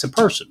 $5 a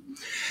person.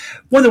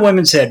 One of the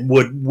women said,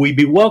 would we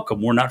be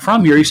welcome? We're not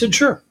from here. He said,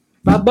 sure,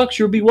 $5,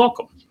 you'll be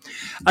welcome.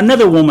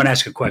 Another woman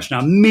asked a question.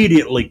 I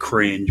immediately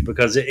cringed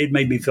because it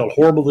made me feel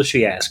horrible that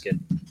she asked it.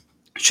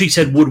 She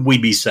said, would we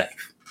be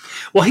safe?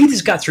 Well, he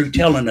just got through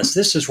telling us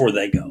this is where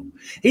they go.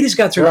 He just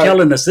got through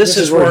telling us this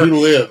is where he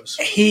lives.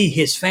 He,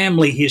 his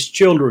family, his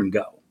children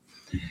go.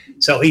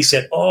 So he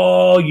said,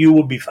 oh, you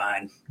will be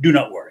fine. Do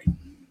not worry.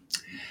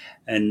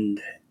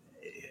 And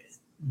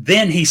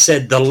then he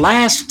said the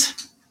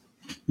last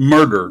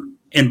murder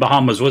in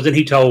Bahamas was, and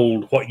he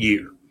told what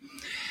year.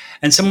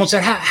 And someone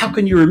said, how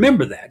can you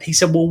remember that? He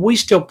said, well, we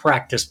still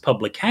practice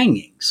public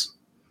hangings.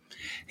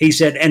 He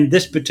said, and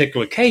this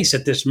particular case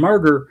at this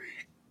murder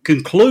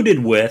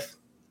concluded with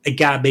a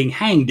guy being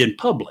hanged in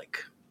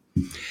public.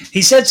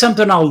 He said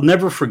something I'll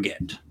never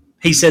forget.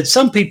 He said,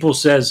 some people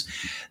says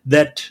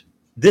that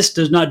this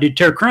does not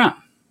deter crime.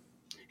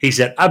 He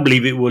said, I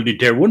believe it will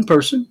deter one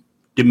person,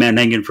 the man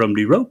hanging from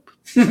the rope.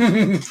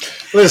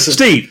 Listen,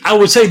 Steve, I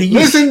would say to you,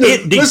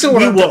 listen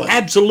we will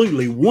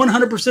absolutely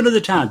 100% of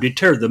the time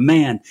deter the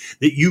man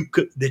that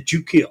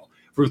you kill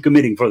from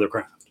committing further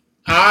crime.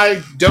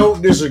 I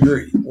don't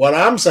disagree. What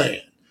I'm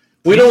saying,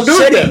 we don't do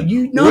that.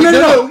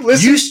 No.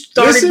 Listen, you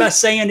started by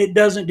saying it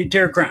doesn't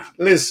deter crime.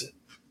 Listen,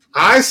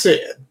 I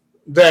said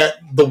that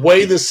the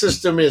way the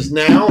system is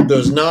now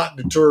does not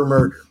deter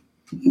murder.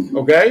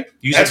 Okay?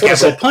 You said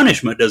capital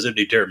punishment doesn't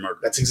deter murder.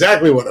 That's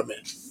exactly what I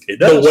meant. It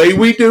does. The way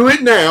we do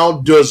it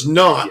now does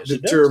not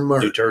deter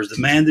murder. It deters the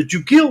man that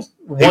you kill.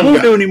 He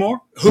won't do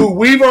anymore. Who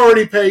we've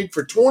already paid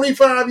for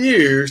 25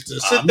 years to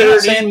sit there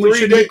and saying we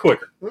should do it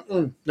quicker.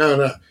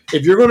 No.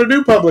 If you're going to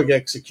do public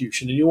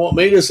execution and you want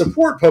me to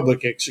support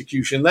public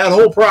execution, that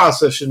whole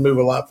process should move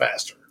a lot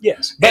faster.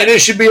 Yes. And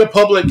it should be a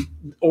public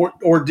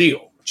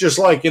ordeal, just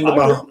like in the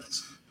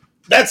Bahamas.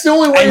 That's the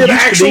only way it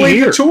actually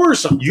deters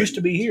something. Used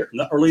to be here in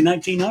the early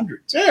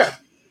 1900s. Yeah.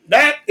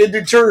 It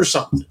deters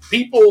something.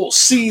 People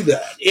see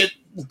that. It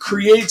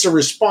creates a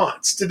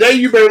response. Today,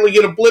 you barely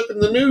get a blip in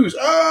the news.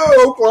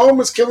 Oh,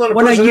 Oklahoma's killing a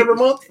person every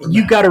month.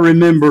 You got to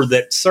remember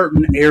that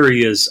certain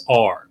areas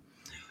are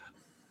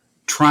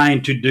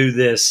trying to do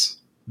this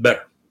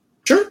better.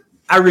 Sure.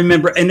 I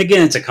remember, and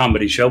again, it's a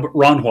comedy show, but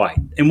Ron White,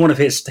 in one of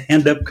his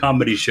stand-up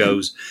comedy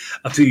shows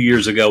a few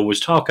years ago, was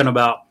talking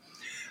about,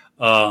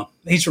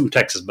 he's from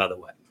Texas, by the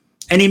way,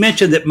 and he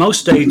mentioned that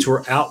most states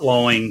were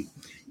outlawing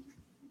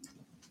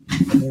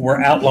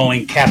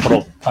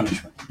capital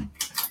punishment.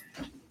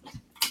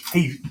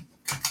 He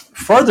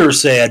further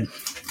said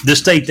the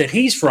state that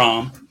he's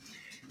from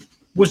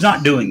was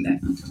not doing that.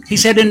 He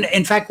said,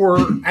 in fact,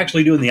 we're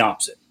actually doing the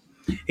opposite.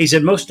 He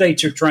said most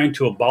states are trying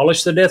to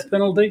abolish the death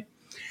penalty.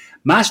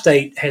 My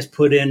state has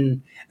put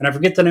in, and I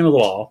forget the name of the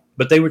law,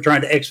 but they were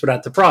trying to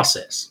expedite the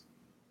process.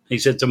 He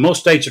said, so most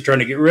states are trying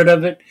to get rid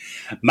of it.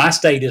 My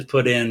state has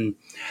put in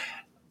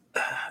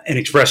an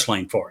express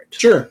lane for it.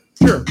 Sure.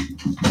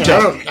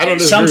 I don't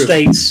some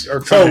states are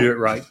trying to do it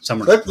right.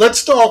 Some are.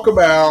 Let's talk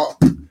about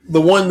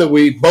the one that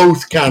we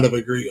both kind of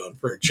agree on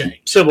for a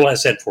change. Civil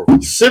asset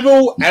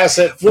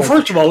forfeiture. Well,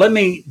 first of all, let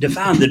me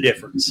define the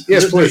difference.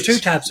 Yes, please. There's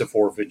two types of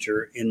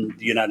forfeiture in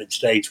the United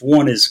States.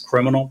 One is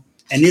criminal,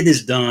 and it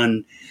is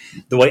done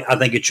the way I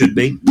think it should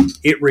be.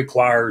 It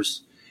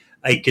requires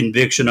a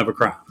conviction of a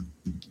crime.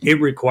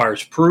 It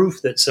requires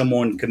proof that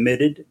someone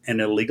committed an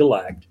illegal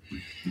act.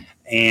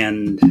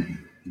 And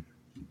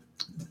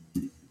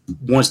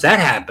once that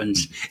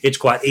happens, it's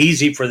quite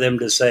easy for them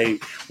to say,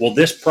 well,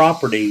 this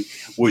property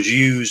was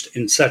used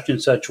in such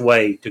and such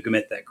way to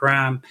commit that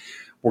crime.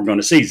 We're going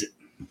to seize it.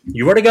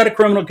 You've already got a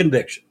criminal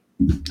conviction.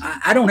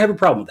 I don't have a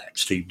problem with that.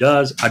 Steve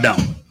does. I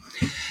don't.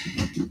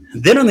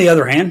 Then on the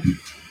other hand,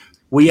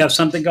 we have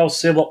something called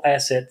civil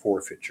asset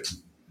forfeiture,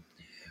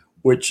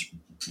 which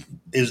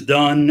is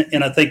done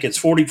in, I think it's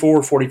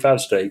 44,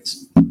 45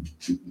 states.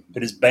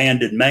 It is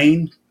banned in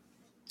Maine,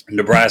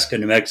 Nebraska,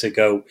 New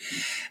Mexico,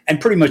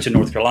 and pretty much in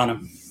North Carolina.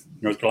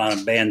 North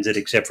Carolina bans it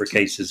except for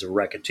cases of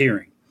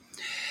racketeering.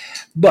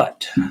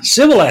 But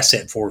civil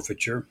asset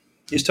forfeiture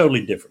is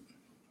totally different.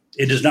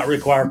 It does not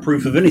require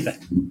proof of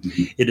anything.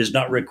 It does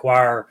not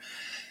require,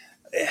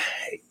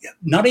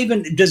 not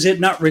even does it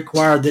not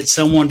require that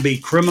someone be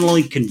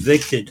criminally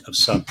convicted of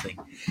something.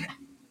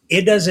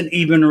 It doesn't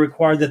even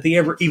require that they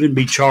ever even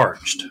be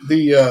charged.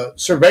 The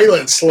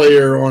surveillance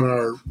slayer on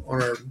our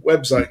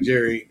website,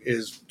 Jerry,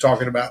 is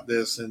talking about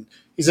this, and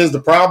he says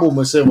the problem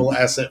with civil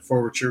asset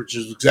forfeiture, which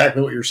is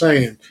exactly what you're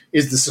saying,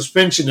 is the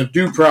suspension of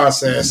due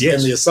process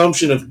and the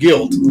assumption of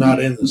guilt not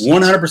in the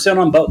 100%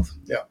 on both.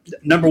 Yeah.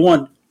 Number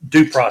one,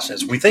 due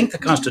process. We think the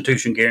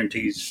Constitution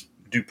guarantees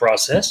due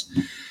process,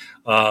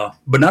 but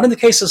not in the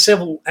case of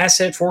civil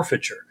asset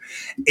forfeiture.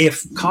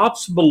 If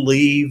cops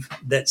believe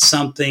that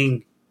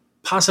something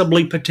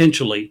possibly,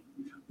 potentially,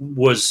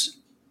 was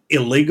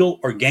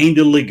illegal or gained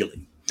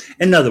illegally.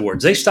 In other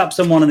words, they stop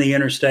someone on the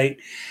interstate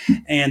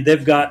and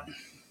they've got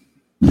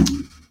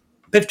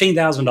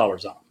 $15,000 on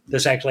them.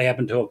 This actually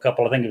happened to a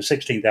couple, I think it was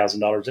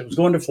 $16,000. It was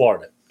going to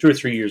Florida 2 or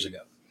 3 years ago.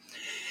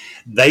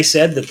 They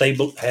said that they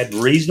had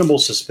reasonable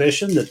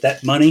suspicion that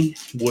that money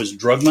was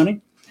drug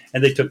money,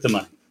 and they took the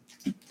money.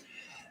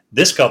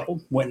 This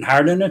couple went and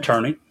hired an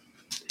attorney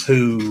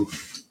who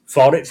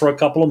fought it for a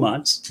couple of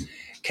months,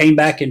 came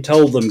back and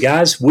told them,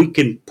 guys, we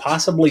can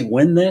possibly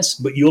win this,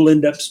 but you'll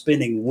end up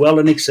spending well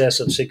in excess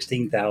of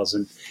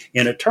 $16,000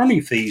 in attorney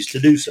fees to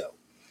do so.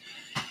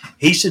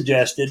 He said,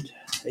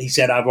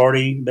 I've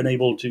already been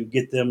able to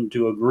get them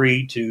to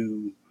agree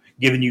to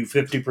giving you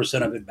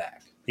 50% of it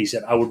back. He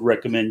said, I would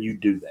recommend you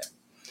do that.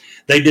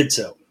 They did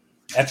so.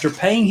 After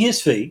paying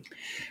his fee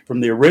from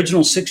the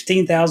original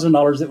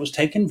 $16,000 that was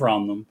taken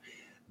from them,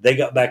 they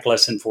got back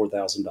less than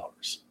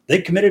 $4,000.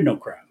 They committed no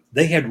crime.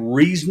 They had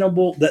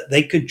reasonable, that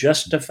they could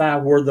justify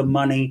where the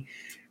money,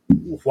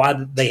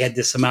 why they had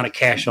this amount of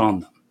cash on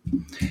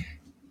them.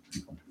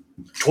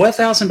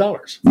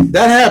 $12,000.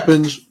 That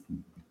happens,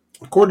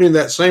 according to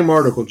that same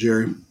article,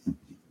 Jerry,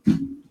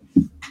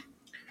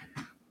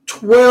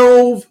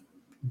 $12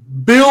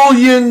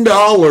 billion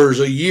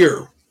a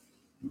year.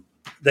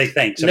 They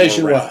think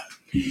nationwide.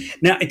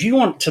 Now, if you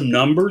want some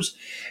numbers,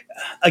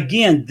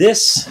 again,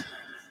 these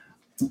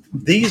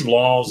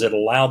laws that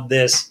allowed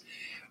this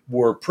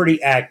were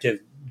pretty active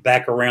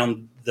back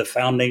around the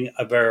founding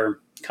of our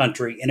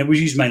country, and it was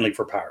used mainly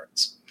for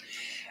pirates.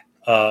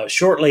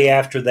 Shortly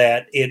after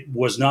that, it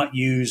was not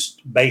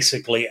used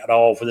basically at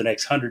all for the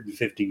next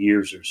 150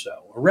 years or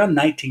so. Around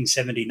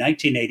 1970,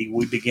 1980,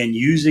 we began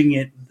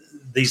using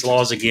these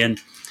laws again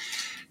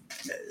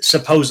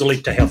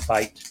supposedly to help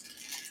fight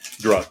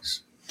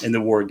drugs in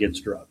the war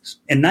against drugs.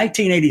 In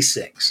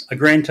 1986, a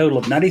grand total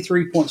of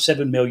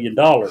 $93.7 million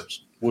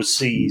was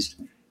seized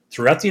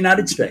throughout the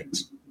United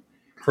States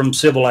from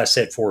civil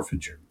asset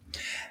forfeiture.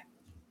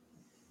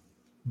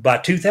 By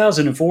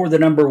 2004, the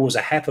number was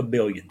 $500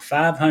 million,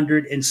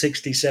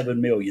 $567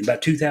 million. By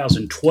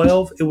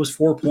 2012, it was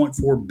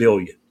 $4.4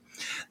 billion.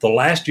 The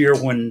last year,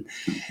 when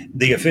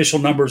the official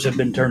numbers have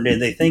been turned in,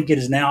 they think it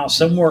is now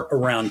somewhere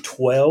around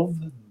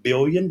 $12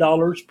 billion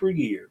per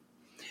year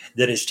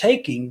that is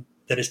taken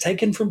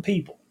from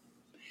people.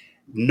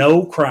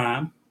 No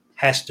crime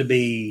has to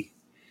be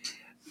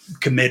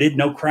committed.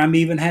 No crime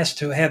even has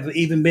to have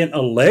even been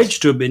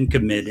alleged to have been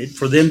committed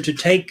for them to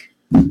take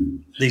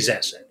these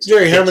assets.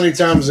 Jerry, how many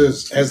times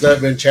has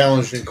that been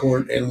challenged in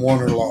court and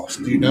won or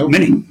lost? Do you know?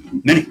 Many.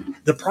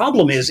 The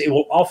problem is it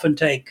will often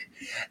take.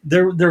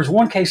 There's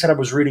one case that I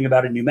was reading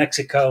about in New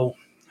Mexico.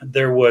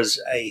 There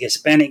was a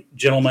Hispanic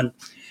gentleman,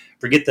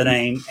 forget the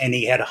name, and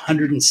he had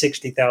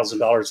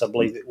 $160,000, I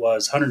believe it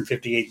was,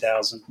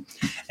 $158,000,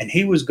 and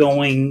he was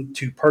going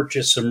to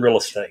purchase some real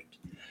estate.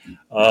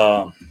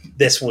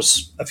 This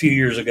was a few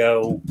years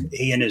ago.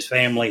 He and his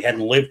family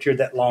hadn't lived here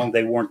that long.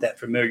 They weren't that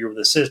familiar with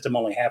the system,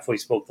 only halfway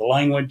spoke the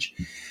language.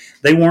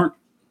 They weren't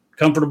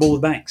comfortable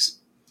with banks.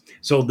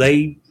 So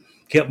they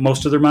kept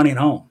most of their money at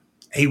home.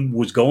 He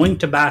was going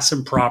to buy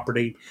some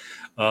property.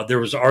 There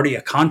was already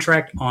a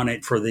contract on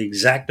it for the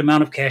exact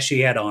amount of cash he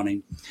had on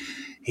him.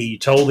 He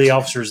told the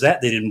officers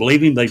that. They didn't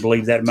believe him. They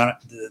believed that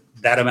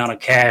amount of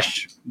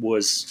cash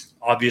was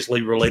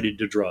obviously related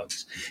to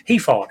drugs. He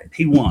fought it.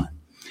 He won.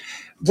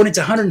 When it's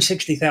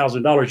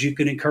 $160,000, you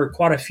can incur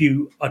quite a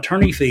few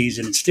attorney fees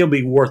and it still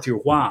be worth your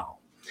while.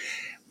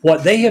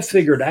 What they have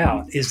figured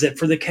out is that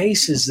for the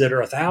cases that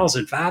are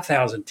 $1,000,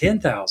 $5,000,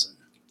 $10,000,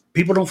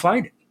 people don't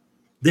fight it.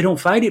 They don't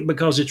fight it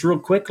because it's real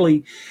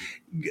quickly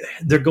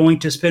they're going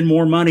to spend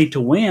more money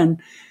to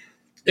win.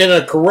 In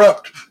a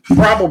corrupt,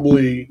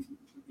 probably.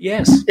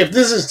 Yes. If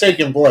this is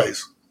taking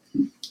place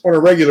on a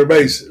regular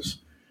basis,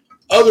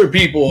 other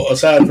people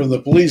aside from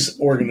the police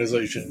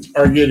organizations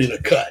are getting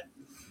a cut.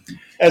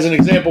 As an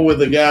example with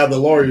the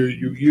lawyer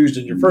you used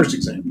in your first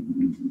example.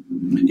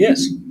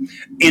 Yes.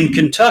 In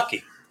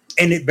Kentucky,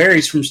 and it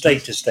varies from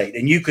state to state,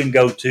 and you can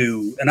go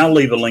to, and I'll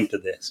leave a link to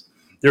this.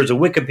 There's a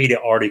Wikipedia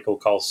article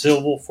called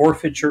Civil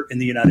Forfeiture in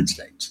the United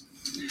States.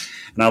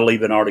 And I'll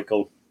leave an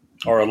article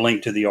or a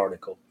link to the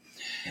article.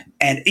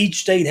 And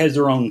each state has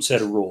their own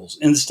set of rules.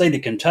 In the state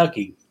of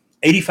Kentucky,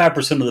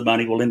 85% of the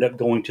money will end up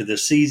going to the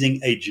seizing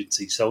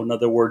agency. So in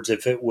other words,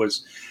 if it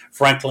was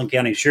Franklin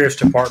County Sheriff's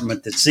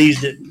Department that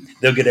seized it,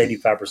 they'll get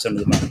 85% of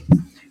the money.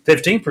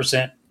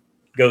 15%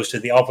 goes to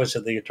the Office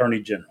of the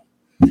Attorney General.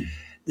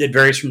 It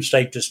varies from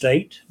state to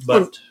state,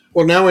 but...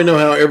 Well, now we know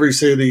how every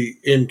city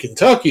in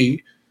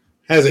Kentucky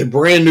has a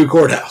brand new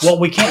courthouse. Well,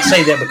 we can't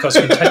say that because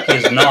Kentucky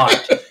is not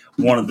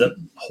one of the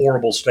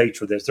horrible states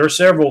for this. There are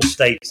several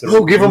states that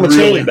are give them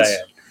really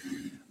bad.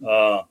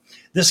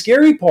 The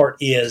scary part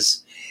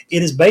is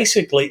it is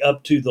basically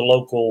up to the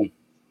local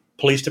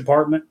police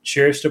department,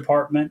 sheriff's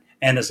department,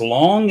 and as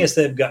long as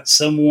they've got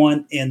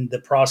someone in the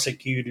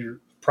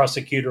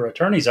prosecutor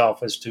attorney's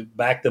office to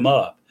back them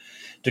up,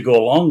 to go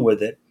along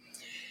with it,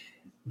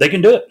 they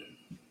can do it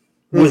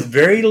with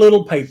very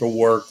little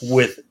paperwork.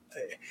 With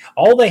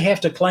all they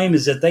have to claim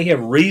is that they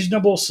have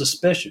reasonable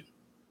suspicion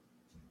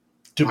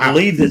to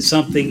believe that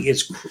something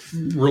is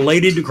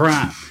related to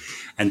crime,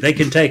 and they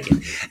can take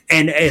it.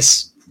 And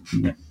as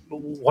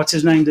what's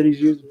his name that he's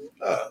using?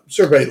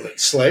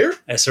 Surveillance Slayer.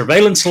 As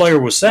Surveillance Slayer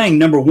was saying,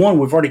 number one,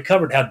 we've already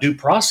covered how due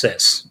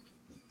process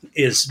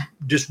is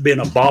just been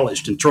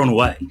abolished and thrown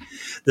away.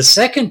 The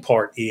second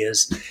part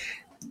is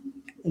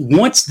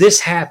once this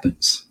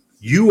happens,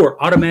 you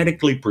are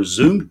automatically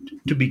presumed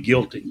to be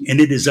guilty,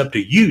 and it is up to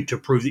you to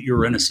prove that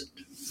you're innocent.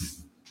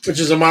 Which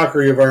is a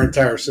mockery of our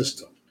entire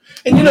system.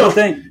 And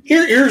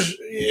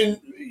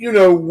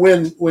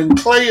when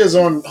Clay is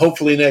on,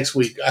 hopefully next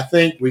week, I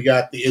think we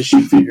got the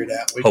issue figured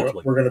out.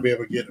 We're going to be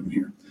able to get him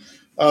here.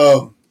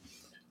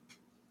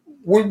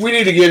 We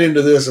need to get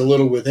into this a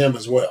little with him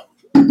as well.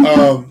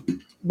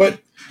 But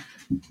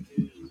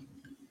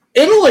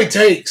it only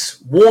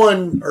takes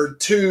one or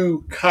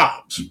two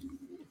cops,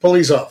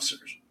 police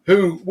officers,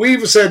 who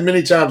we've said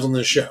many times on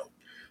this show,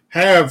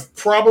 have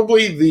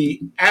probably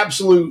the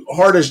absolute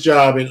hardest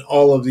job in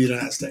all of the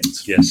United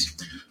States. Yes.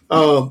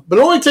 But it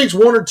only takes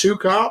one or two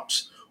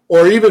cops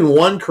or even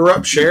one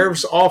corrupt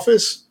sheriff's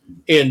office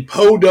in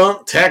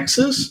Podunk,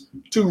 Texas,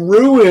 to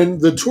ruin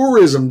the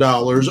tourism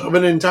dollars of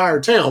an entire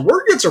town.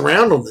 Word gets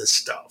around on this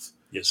stuff.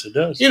 Yes, it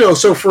does.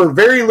 So for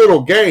very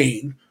little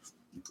gain,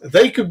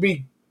 they could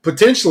be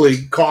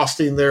potentially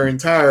costing their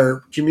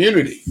entire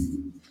community.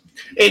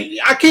 And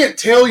I can't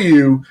tell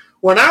you,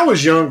 when I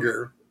was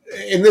younger,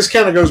 and this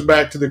kind of goes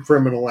back to the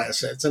criminal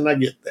assets, and I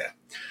get that,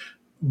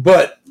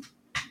 but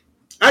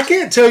I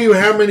can't tell you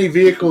how many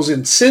vehicles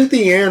in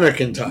Cynthiana,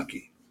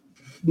 Kentucky,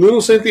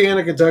 little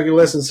Cynthiana, Kentucky,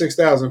 less than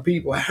 6,000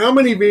 people, how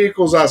many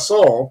vehicles I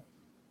saw,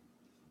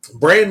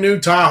 brand new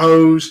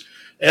Tahoes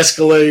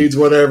Escalades,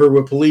 whatever,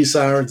 with police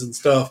sirens and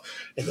stuff,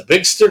 and the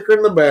big sticker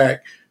in the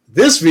back.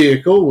 This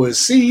vehicle was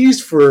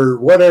seized for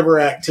whatever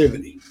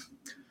activity.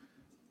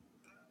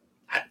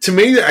 To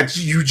me,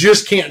 you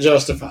just can't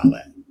justify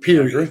that.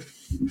 Period.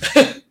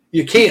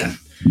 You can't.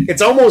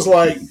 It's almost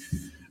like,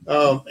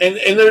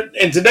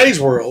 in today's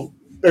world,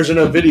 there's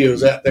enough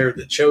videos out there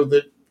that show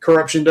that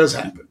corruption does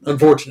happen,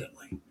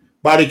 unfortunately.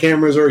 Body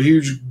cameras are a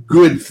huge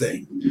good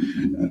thing.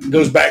 It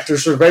goes back to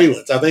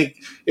surveillance. I think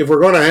if we're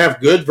going to have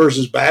good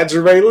versus bad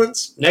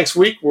surveillance, next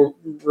week,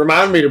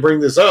 remind me to bring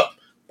this up.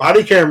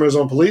 Body cameras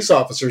on police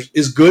officers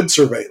is good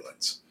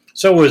surveillance.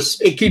 So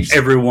it keeps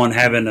everyone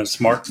having a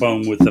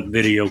smartphone with a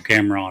video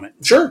camera on it.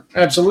 Sure,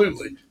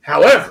 absolutely.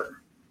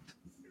 However,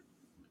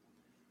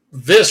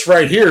 this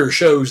right here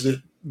shows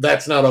that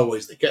that's not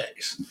always the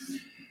case.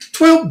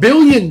 $12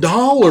 billion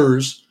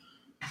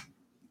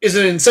is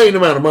an insane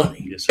amount of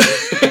money. Yes.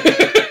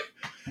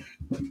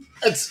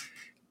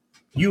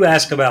 You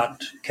ask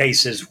about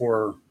cases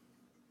where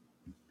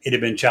it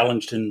had been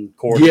challenged in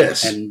court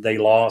and they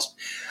lost.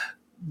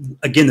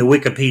 Again, the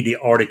Wikipedia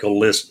article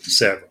lists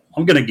several.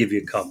 I'm going to give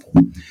you a couple.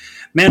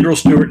 Mandrell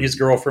Stewart and his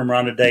girlfriend were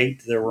on a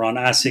date. They were on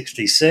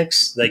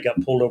I-66. They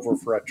got pulled over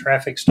for a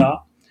traffic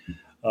stop.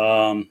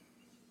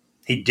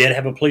 He did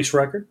have a police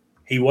record.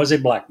 He was a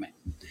black man.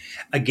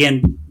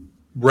 Again,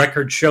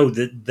 records show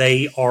that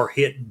they are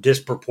hit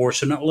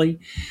disproportionately.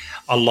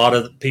 A lot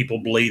of people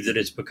believe that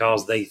it's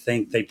because they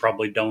think they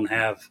probably don't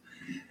have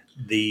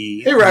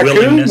the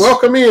Raccoon,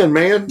 welcome in,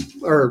 man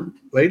or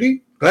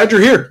lady. Glad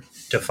you're here.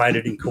 To fight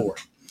it in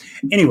court.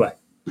 Anyway,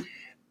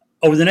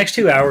 over the next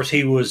 2 hours,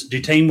 he was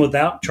detained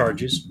without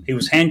charges. He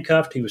was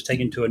handcuffed. He was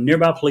taken to a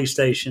nearby police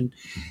station.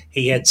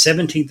 He had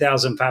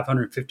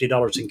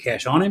 $17,550 in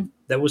cash on him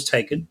that was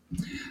taken.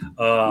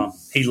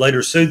 He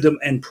later sued them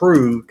and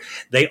proved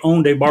they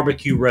owned a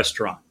barbecue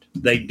restaurant.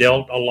 They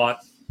dealt a lot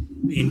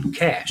in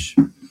cash.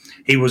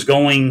 He was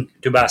going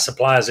to buy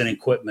supplies and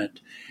equipment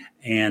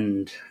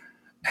and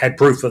had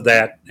proof of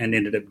that and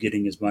ended up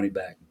getting his money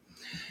back.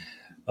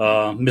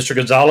 Mr.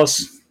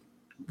 Gonzalez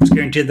was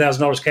carrying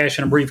 $10,000 cash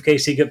in a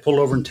briefcase. He got pulled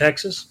over in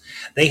Texas.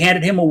 They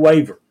handed him a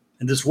waiver.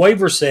 And this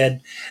waiver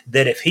said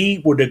that if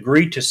he would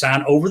agree to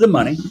sign over the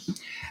money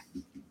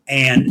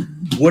and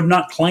would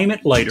not claim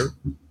it later,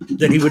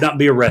 that he would not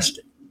be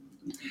arrested.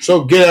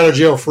 So get out of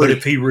jail free. But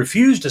if he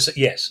refused to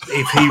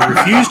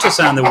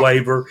sign the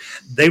waiver,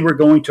 they were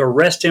going to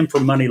arrest him for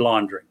money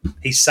laundering.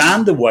 He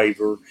signed the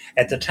waiver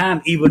at the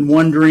time, even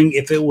wondering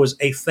if it was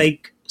a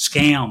fake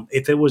scam,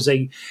 if it was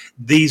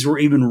these were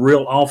even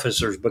real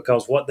officers,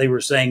 because what they were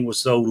saying was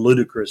so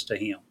ludicrous to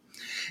him.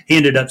 He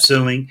ended up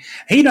suing.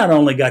 He not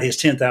only got his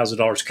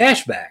 $10,000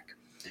 cash back,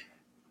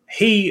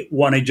 he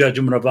won a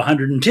judgment of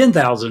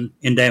 $110,000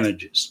 in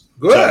damages.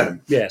 Good. So,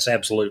 yes,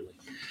 absolutely.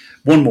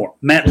 One more.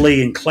 Matt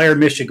Lee in Clare,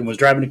 Michigan was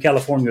driving to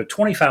California with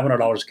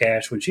 $2,500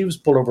 cash when she was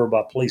pulled over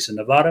by police in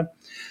Nevada,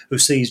 who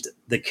seized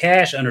the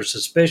cash under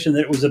suspicion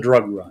that it was a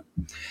drug run.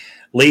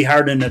 Lee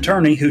hired an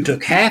attorney who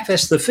took half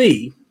as the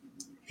fee.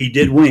 He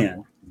did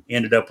win. He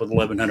ended up with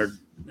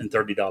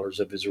 $1,130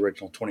 of his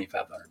original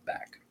 $2,500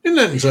 back. Isn't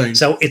that insane?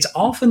 So it's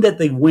often that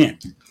they win.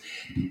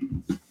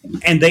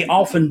 And they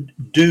often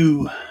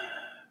do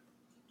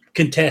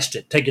contest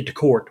it, take it to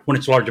court when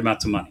it's large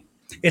amounts of money.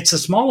 It's the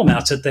small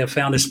amounts that they've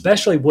found,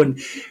 especially when,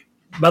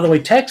 by the way,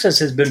 Texas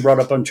has been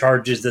brought up on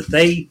charges that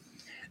they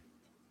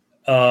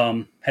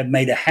have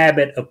made a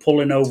habit of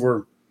pulling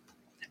over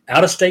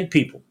out-of-state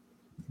people,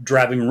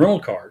 driving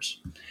rental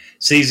cars,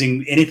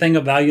 seizing anything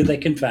of value they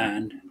can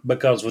find,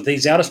 because with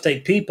these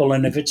out-of-state people,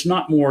 and if it's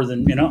not more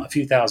than, a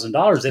few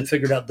 $1,000s, they've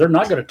figured out they're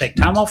not going to take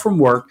time off from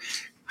work,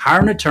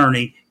 hire an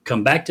attorney,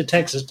 come back to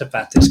Texas to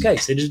fight this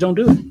case. They just don't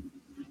do it.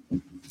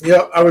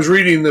 Yeah, I was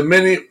reading the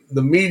median is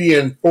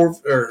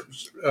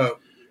 $1,300.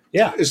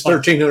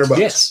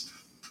 Yes,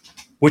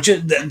 which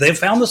they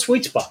found the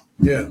sweet spot.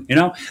 Yeah,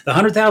 the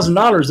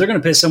 $100,000 they're going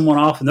to piss someone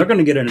off, and they're going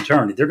to get an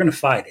attorney. They're going to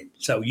fight it.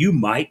 So you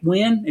might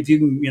win if you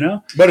can,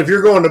 But if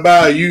you're going to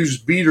buy a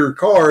used beater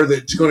car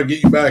that's going to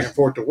get you back and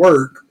forth to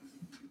work,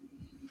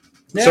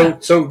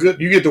 so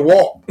good you get to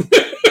walk.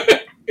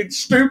 It's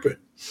stupid.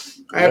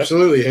 I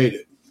absolutely hate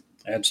it.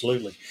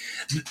 Absolutely,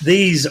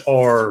 these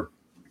are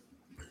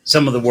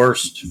some of the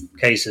worst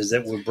cases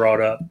that were brought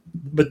up.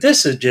 But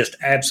this is just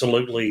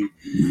absolutely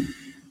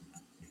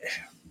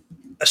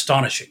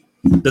astonishing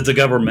that the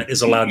government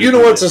is allowed to do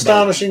this. What's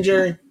astonishing,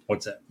 Jerry?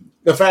 What's that?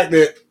 The fact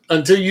that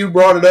until you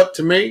brought it up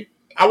to me,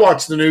 I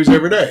watch the news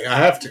every day. I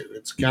have to.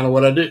 It's kind of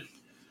what I do.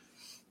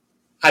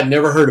 I'd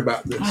never heard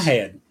about this. I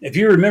had. If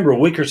you remember a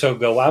week or so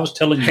ago, I was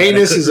telling you.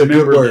 Heinous is a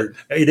good word.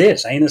 It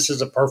is. Heinous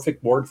is a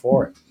perfect word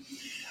for it.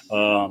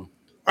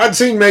 I'd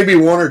seen maybe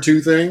one or two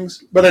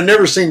things, but I'd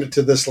never seen it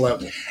to this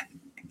level.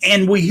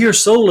 And we hear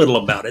so little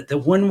about it that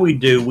when we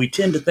do, we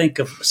tend to think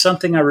of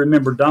something I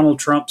remember Donald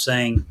Trump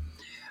saying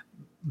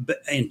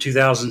in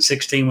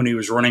 2016 when he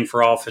was running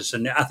for office,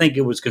 and I think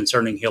it was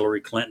concerning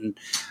Hillary Clinton.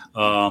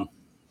 A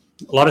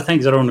lot of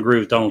things I don't agree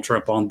with Donald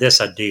Trump on.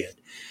 This I did.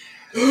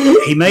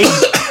 He made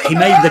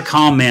the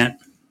comment,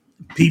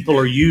 people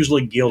are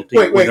usually guilty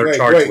when they're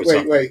charged with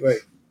something.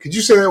 Wait. Could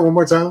you say that one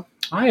more time?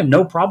 I have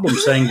no problem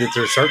saying that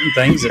there are certain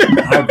things that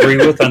I agree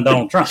with on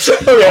Donald Trump.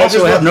 Okay, I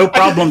also have no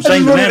problem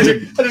saying the man's I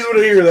just want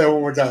to hear that one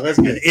more time. That's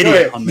good. An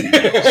idiot on many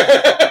levels.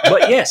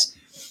 But yes,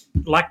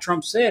 like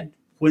Trump said,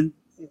 when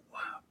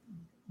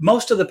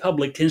most of the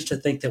public tends to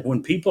think that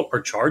when people are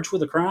charged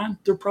with a crime,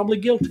 they're probably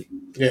guilty.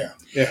 Yeah.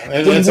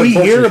 And when we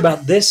hear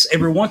about this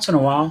every once in a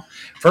while,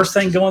 first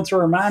thing going through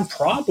our mind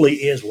probably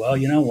is, well,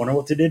 wonder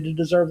what they did to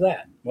deserve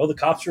that. Well, the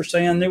cops are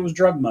saying there was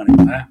drug money.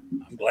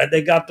 I'm glad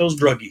they got those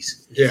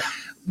druggies. Yeah.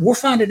 We're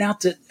finding out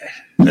that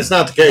that's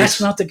not the case.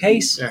 That's not the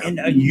case in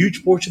a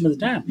huge portion of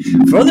the time.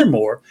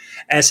 Furthermore,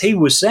 as he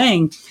was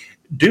saying,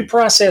 due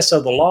process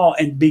of the law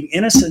and being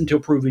innocent until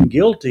proven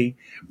guilty,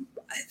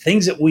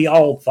 things that we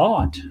all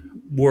thought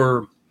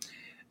were.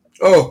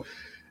 Oh,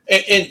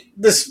 and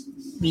this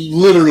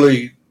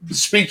literally,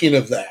 speaking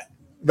of that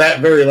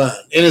very line,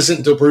 innocent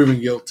until proven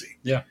guilty.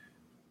 Yeah.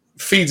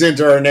 Feeds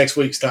into our next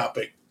week's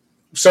topic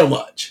so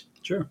much.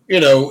 Sure.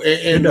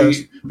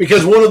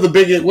 Because what is the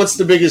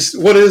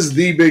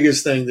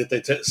biggest thing that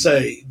they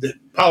say, that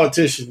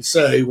politicians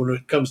say when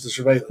it comes to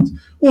surveillance?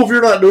 Well, if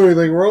you're not doing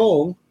anything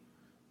wrong,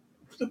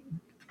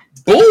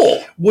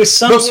 bull. With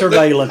some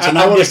surveillance, and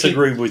I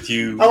disagree with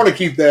you. I want to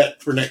keep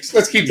that for next.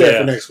 Let's keep that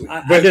for next week.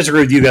 I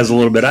disagree with you guys a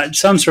little bit.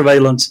 Some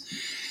surveillance,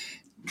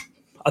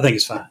 I think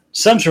it's fine.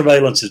 Some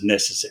surveillance is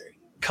necessary.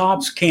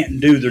 Cops can't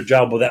do their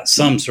job without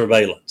some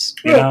surveillance.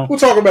 We'll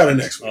talk about it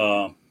next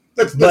week.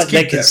 But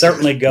they can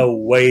certainly go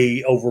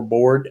way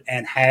overboard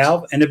and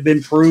have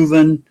been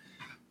proven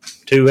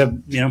to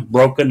have,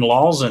 broken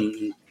laws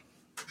and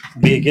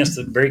be against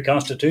the very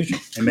Constitution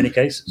in many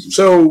cases.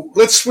 So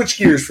let's switch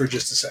gears for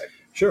just a second.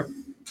 Sure.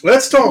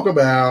 Let's talk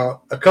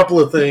about a couple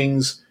of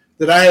things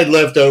that I had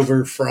left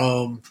over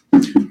from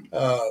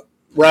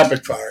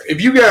Rapid Fire. If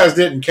you guys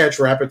didn't catch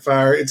Rapid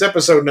Fire, it's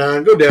episode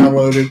 9. Go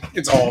download it.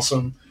 It's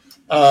awesome.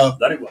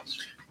 That it was.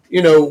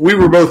 We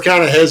were both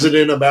kind of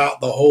hesitant about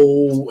the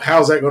whole,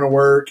 how's that going to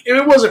work? And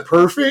it wasn't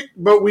perfect,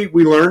 but we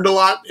learned a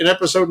lot in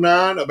episode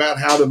 9 about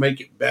how to make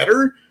it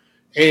better.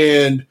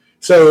 And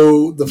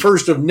so the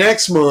first of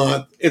next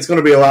month, it's going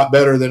to be a lot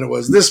better than it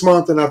was this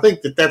month. And I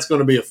think that that's going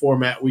to be a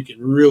format we can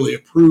really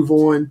improve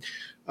on,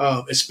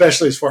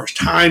 especially as far as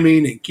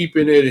timing and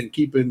keeping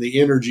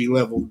the energy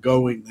level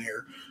going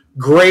there.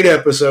 Great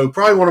episode.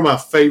 Probably one of my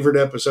favorite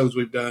episodes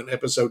we've done,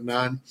 episode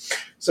 9.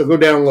 So go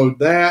download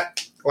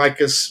that.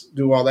 Like us,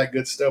 do all that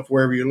good stuff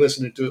wherever you're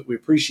listening to it. We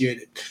appreciate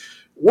it.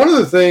 One of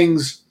the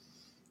things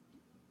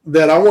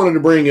that I wanted to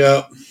bring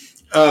up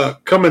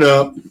coming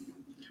up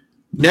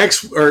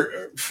next,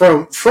 or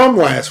from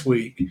last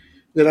week,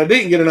 that I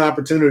didn't get an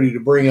opportunity to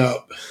bring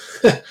up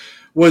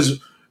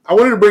was I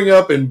wanted to bring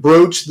up and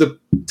broach the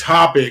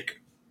topic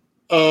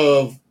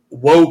of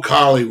woke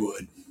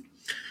Hollywood.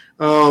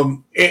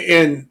 And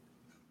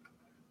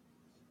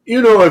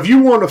if you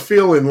want to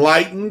feel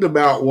enlightened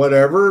about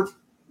whatever,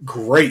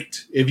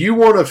 great. If you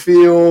want to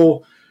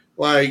feel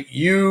like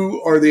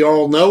you are the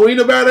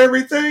all-knowing about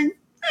everything,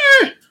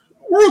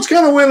 world's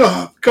kind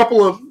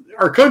of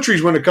our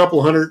country's went a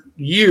couple hundred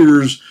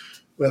years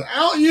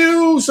without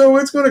you, so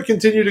it's going to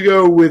continue to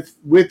go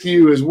with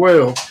you as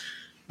well.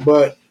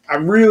 But I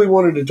really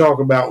wanted to talk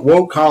about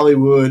woke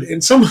Hollywood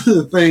and some of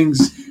the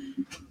things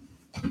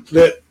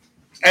that,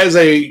 as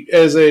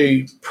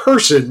a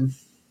person,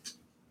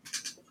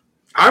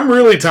 I'm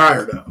really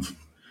tired of.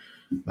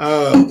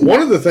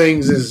 One of the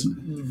things is,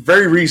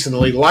 very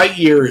recently,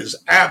 Lightyear is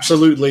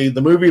absolutely,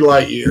 the movie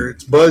Lightyear,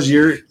 it's Buzz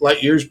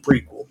Lightyear's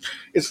prequel,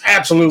 it's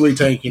absolutely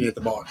tanking at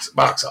the box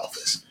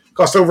office.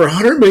 Cost over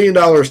 $100 million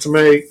to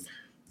make.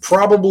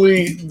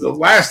 Probably the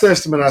last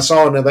estimate I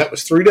saw, now that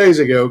was 3 days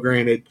ago,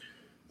 granted,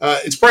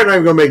 it's probably not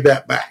even going to make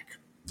that back.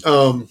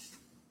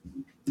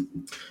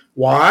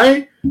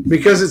 Why?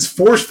 Because it's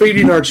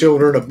force-feeding our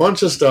children a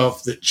bunch of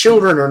stuff that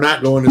children are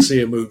not going to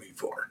see a movie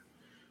for.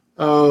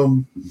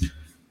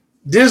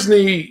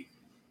 Disney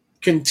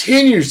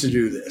continues to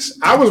do this.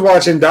 I was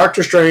watching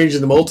Doctor Strange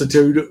and the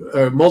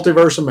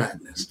Multiverse of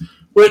Madness,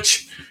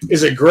 which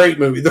is a great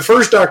movie. The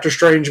first Doctor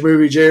Strange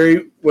movie,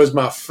 Jerry, was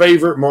my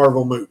favorite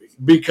Marvel movie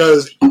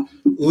because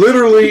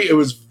literally it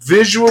was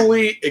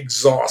visually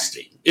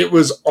exhausting. It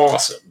was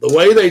awesome. The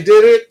way they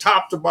did it,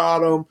 top to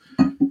bottom,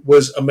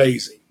 was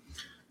amazing.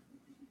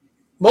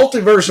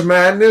 Multiverse of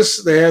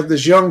Madness, they have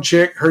this young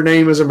chick. Her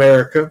name is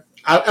America.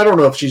 I don't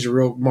know if she's a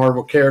real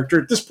Marvel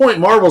character. At this point,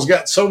 Marvel's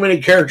got so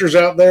many characters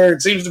out there,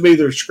 it seems to be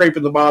they're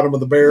scraping the bottom of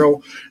the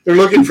barrel. They're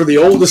looking for the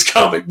oldest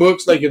comic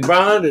books they can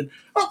find, and,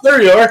 oh,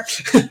 there you are.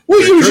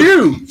 We'll use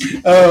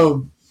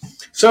you.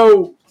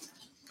 So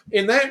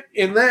in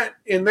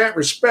that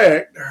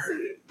respect,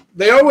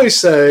 they always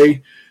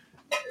say,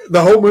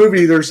 the whole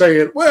movie, they're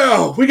saying,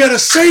 well, we got to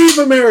save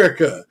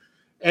America.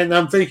 And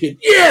I'm thinking,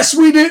 yes,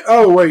 we did.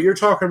 Oh, wait, you're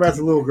talking about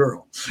the little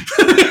girl.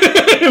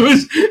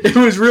 It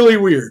was really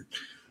weird.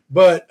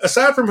 But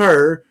aside from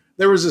her,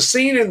 there was a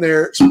scene in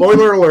there,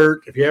 spoiler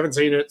alert, if you haven't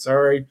seen it,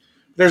 sorry.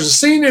 There's a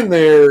scene in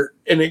there,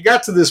 and it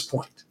got to this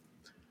point,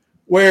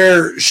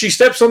 where she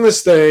steps on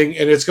this thing,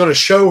 and it's going to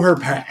show her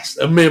past,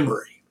 a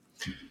memory.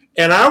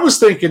 And I was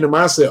thinking to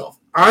myself,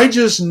 I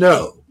just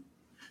know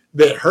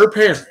that her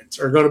parents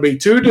are going to be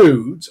two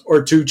dudes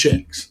or two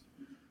chicks.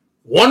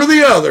 One or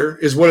the other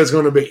is what it's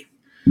going to be.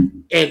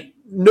 And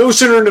no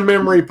sooner than the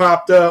memory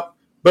popped up,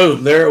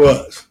 boom, there it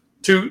was.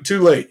 Two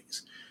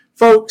ladies.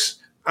 Folks,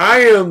 I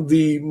am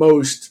the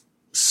most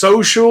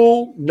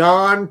social,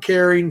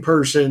 non-caring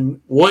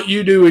person. What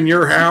you do in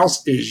your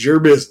house is your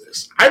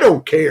business. I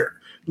don't care.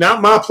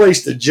 Not my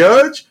place to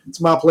judge.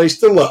 It's my place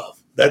to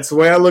love. That's the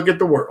way I look at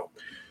the world.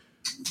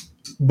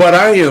 But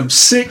I am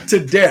sick to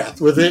death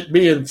with it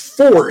being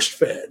forced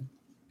fed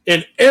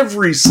in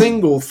every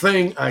single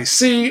thing I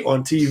see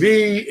on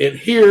TV and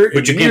hear in music.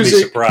 But you can't be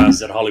surprised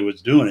that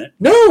Hollywood's doing it.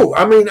 No,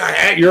 I mean,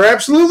 you're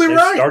absolutely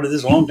right. Started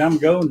this a long time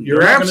ago. And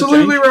you're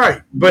absolutely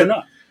right. But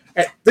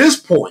at this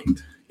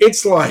point,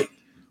 it's like,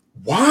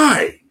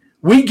 why?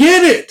 We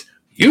get it.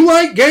 You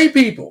like gay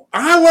people.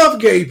 I love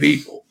gay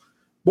people.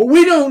 But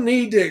we don't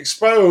need to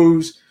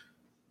expose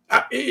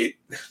it.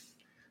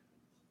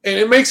 And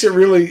it makes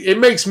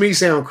me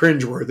sound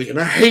cringeworthy, and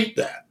I hate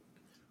that.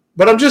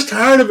 But I'm just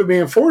tired of it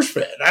being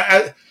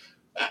force-fed.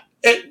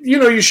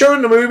 You show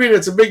in the movie and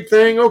it's a big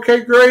thing.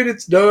 Okay, great,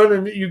 it's done,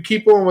 and you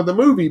keep on with the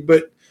movie.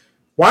 But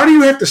why do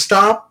you have to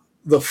stop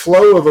the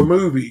flow of a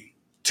movie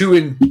to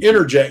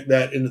interject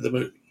that into the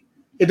movie?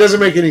 It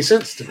doesn't make any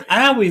sense to me.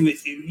 I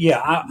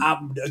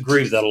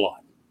agree with that a lot.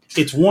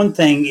 It's one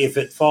thing if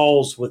it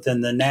falls within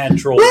the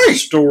natural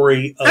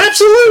story of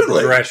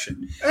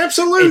progression.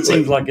 Absolutely. It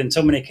seems like in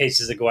so many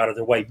cases they go out of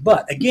their way.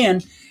 But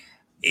again,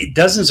 it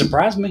doesn't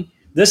surprise me.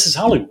 This is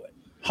Hollywood.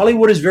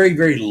 Hollywood is very,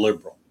 very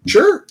liberal.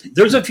 Sure.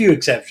 There's a few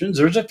exceptions.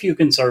 There's a few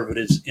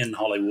conservatives in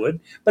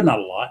Hollywood, but not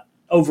a lot.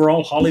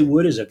 Overall,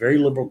 Hollywood is a very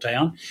liberal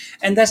town,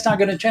 and that's not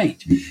going to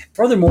change.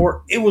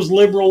 Furthermore, it was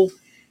liberal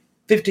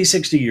 50,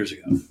 60 years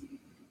ago.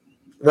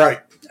 Right.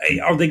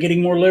 Are they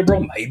getting more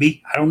liberal?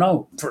 Maybe. I don't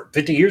know. For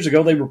 50 years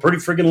ago, they were pretty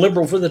freaking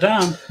liberal for the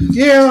time.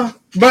 Yeah,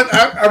 but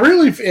I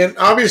really, and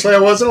obviously I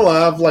wasn't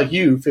alive like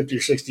you 50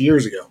 or 60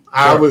 years ago.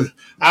 Sure.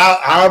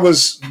 I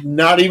was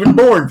not even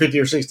born 50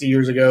 or 60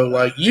 years ago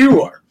like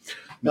you are.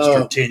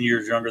 Mr. 10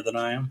 years younger than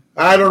I am.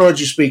 I don't know what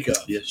you speak of.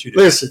 Yes, you do.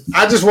 Listen,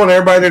 I just want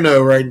everybody to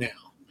know right now,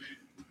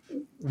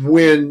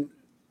 when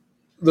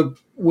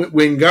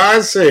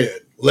God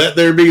said, "Let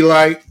there be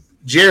light,"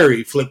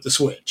 Jerry flipped the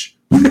switch.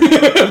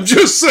 I'm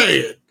just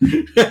saying.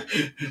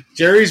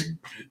 Jerry's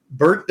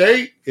birth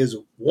date is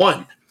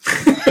 1.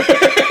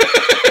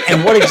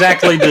 And what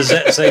exactly does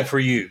that say for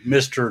you,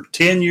 Mr.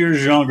 10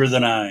 years younger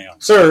than I am?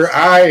 Sir,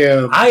 I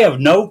am. I have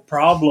no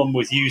problem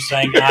with you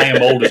saying I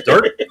am old as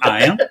dirt.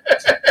 I am.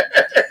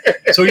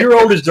 So you're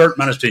old as dirt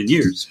minus 10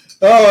 years.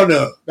 Oh,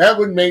 no. That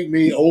would make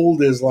me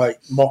old as like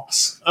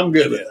moss. I'm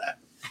good with that.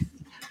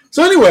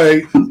 So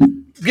anyway,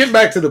 getting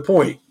back to the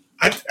point.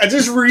 I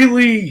just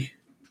really...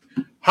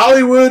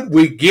 Hollywood,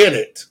 we get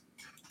it.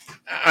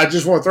 I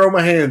just want to throw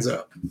my hands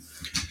up.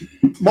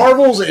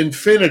 Marvel's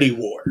Infinity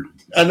War,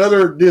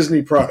 another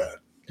Disney product.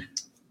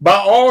 By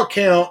all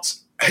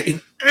accounts,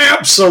 an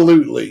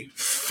absolutely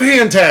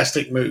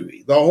fantastic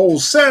movie. The whole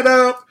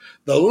setup,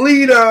 the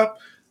lead up,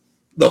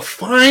 the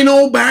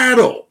final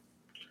battle,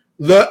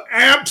 the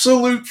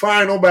absolute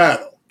final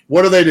battle.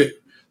 What do?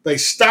 They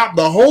stop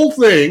the whole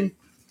thing,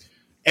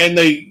 and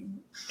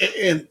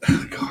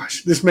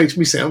gosh, this makes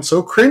me sound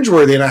so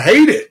cringeworthy, and I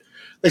hate it.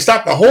 They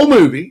stop the whole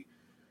movie,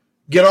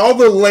 get all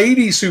the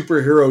lady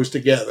superheroes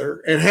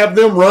together, and have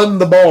them run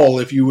the ball,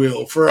 if you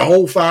will, for a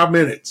whole 5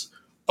 minutes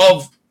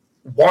of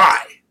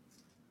why.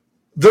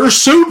 They're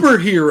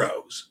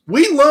superheroes.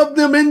 We love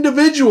them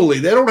individually.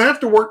 They don't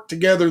have to work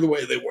together the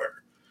way they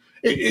were.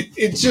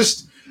 It's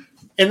just,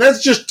 and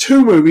that's just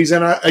 2 movies,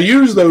 and I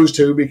use those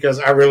 2 because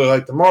I really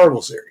like the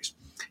Marvel series.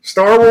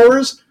 Star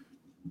Wars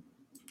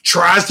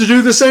tries to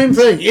do the same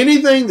thing.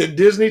 Anything that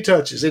Disney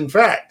touches. In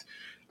fact,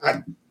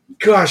 I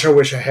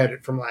wish I had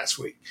it from last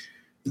week.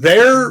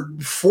 Their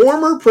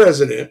former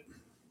president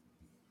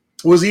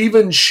was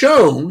even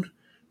shown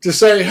to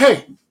say,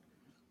 hey,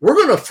 we're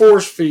going to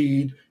force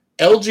feed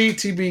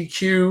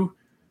LGBTQ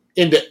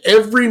into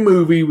every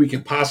movie we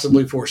can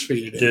possibly force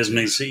feed it into.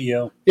 Disney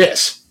CEO?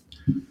 Yes.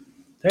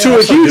 They to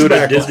a huge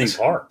backlash. Disney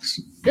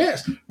parks.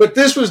 Yes. But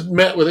this was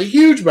met with a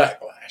huge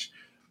backlash.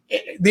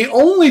 The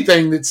only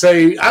thing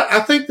that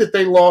I think that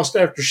they lost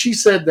after she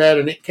said that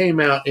and it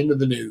came out into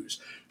the news.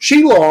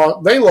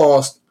 They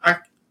lost,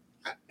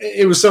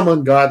 it was some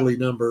ungodly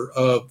number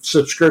of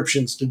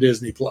subscriptions to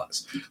Disney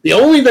Plus. The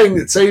only thing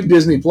that saved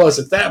Disney Plus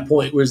at that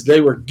point was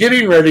they were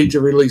getting ready to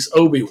release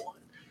Obi-Wan.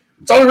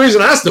 It's the only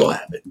reason I still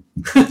have it.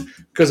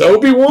 Because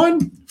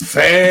Obi-Wan,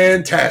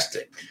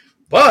 fantastic.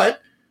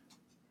 But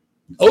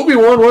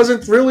Obi-Wan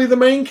wasn't really the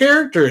main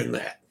character in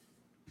that.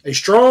 A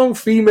strong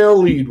female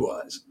lead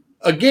was.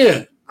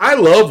 Again, I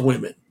love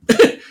women.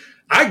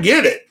 I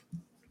get it.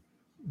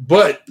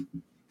 But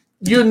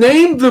you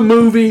named the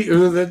movie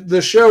or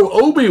the show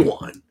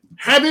Obi-Wan.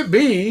 Have it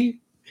be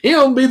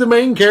him be the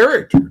main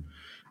character.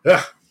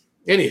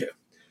 Anyhow,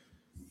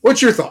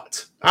 what's your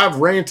thoughts? I've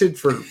ranted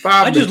for 5 minutes.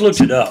 I just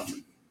looked it up.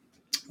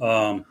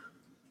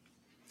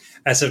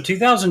 As of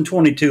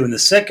 2022, in the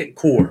second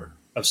quarter,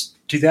 of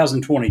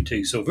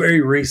 2022, so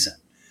very recent,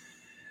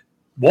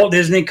 Walt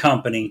Disney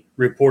Company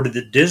reported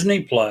that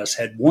Disney Plus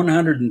had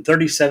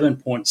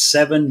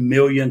 137.7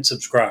 million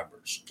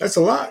subscribers. That's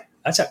a lot.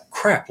 That's a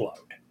crap load.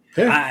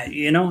 Yeah.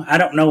 I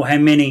don't know how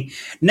many.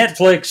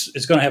 Netflix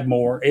is going to have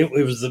more. It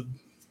was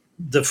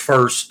the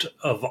first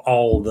of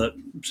all the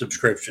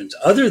subscriptions.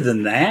 Other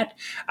than that,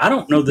 I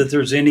don't know that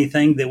there's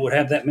anything that would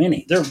have that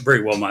many. There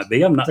very well might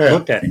be. I'm not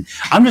looked at it.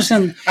 I'm just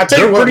saying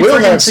they're pretty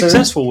freaking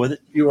successful with it.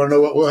 You want to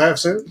know what we'll have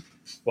soon?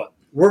 What?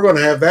 We're going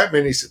to have that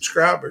many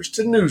subscribers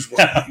to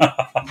Newsworthy.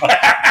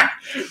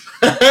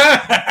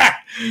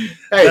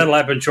 Hey. That'll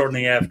happen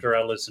shortly after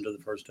I listen to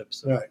the first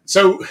episode. Right.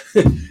 So,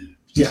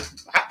 yeah.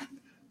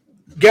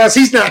 Guys,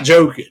 he's not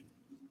joking.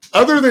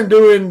 Other than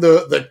doing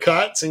the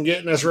cuts and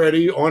getting us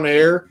ready on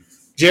air,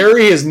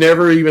 Jerry has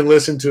never even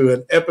listened to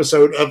an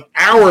episode of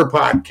our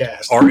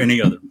podcast. Or any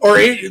other. Or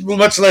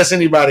much less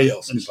anybody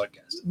else. Any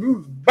podcast.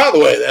 By the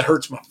way, that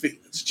hurts my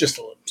feelings just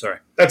a little. Sorry.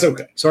 That's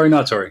okay. Sorry,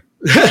 not sorry.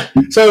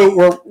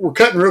 So we're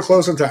cutting real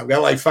close on time.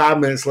 Got like 5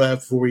 minutes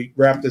left before we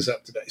wrap this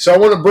up today. So I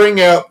want to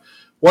bring up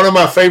one of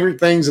my favorite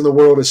things in the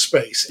world is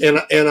space.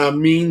 And I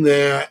mean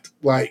that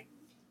like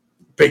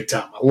big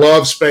time. I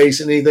love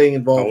space and anything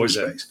involved with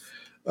space.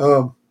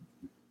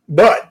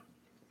 But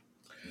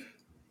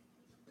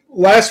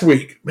last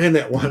week, man,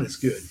 that wine is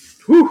good.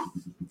 Whew.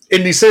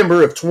 In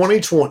December of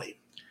 2020,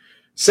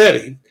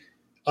 SETI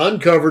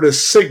uncovered a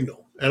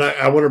signal. And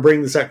I want to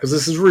bring this out because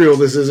this is real.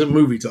 This isn't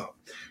movie talk.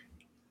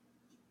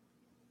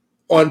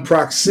 On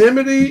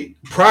Proxima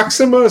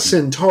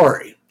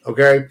Centauri,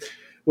 okay,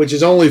 which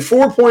is only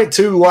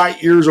 4.2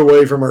 light years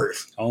away from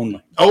Earth.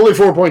 Only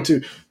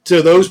 4.2.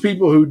 To those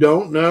people who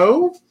don't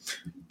know,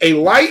 a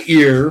light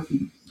year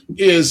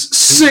is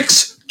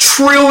 6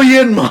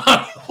 trillion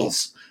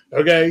miles.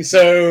 Okay,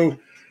 so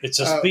it's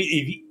a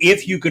speed.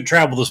 If you could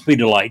travel the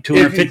speed of light,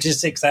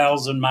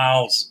 256,000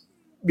 miles.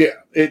 Yeah,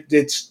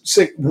 it's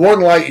 1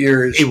 light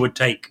year is. It would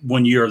take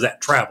 1 year of that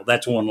travel.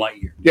 That's 1 light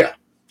year. Yeah,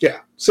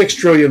 6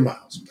 trillion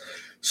miles.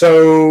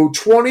 So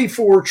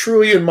 24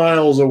 trillion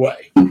miles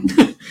away.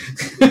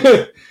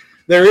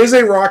 There is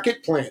a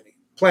rocket planet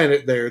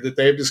there that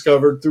they've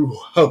discovered through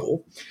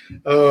Hubble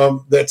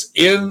that's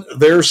in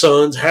their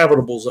sun's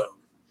habitable zone.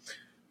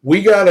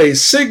 We got a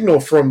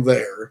signal from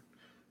there,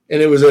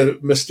 and it was a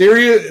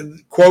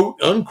mysterious, quote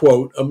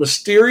unquote, a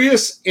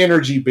mysterious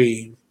energy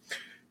beam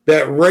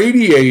that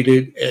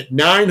radiated at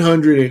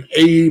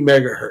 980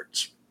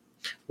 megahertz.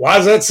 Why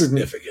is that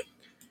significant?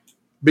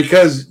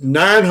 Because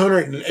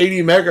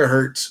 980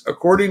 megahertz,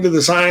 according to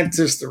the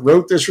scientists that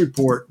wrote this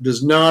report,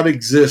 does not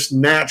exist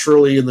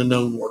naturally in the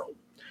known world.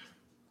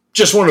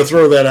 Just want to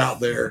throw that out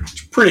there.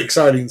 It's pretty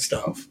exciting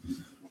stuff.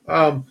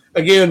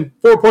 Again,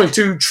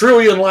 4.2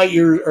 trillion light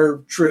years,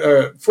 or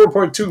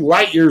 4.2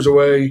 light years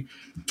away,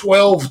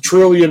 24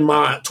 trillion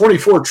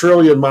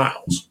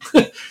miles.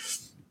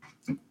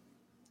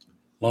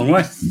 Long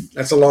way.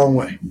 That's a long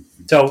way.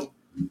 So,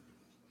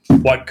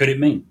 what could it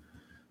mean?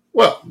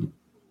 Well,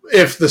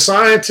 if the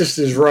scientist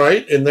is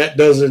right, and that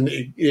doesn't...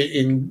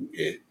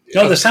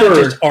 No, the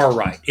scientists are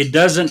right. It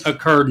doesn't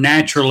occur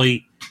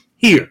naturally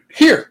here.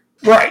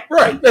 Right.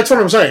 That's what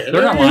I'm saying.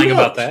 They're not lying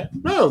about that.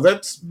 No,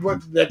 that's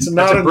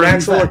not a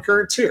natural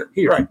occurrence here.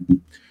 Right.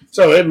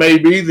 So it may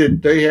be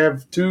that they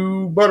have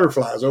 2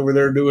 butterflies over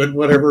there doing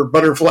whatever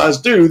butterflies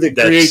do that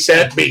create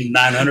that beam.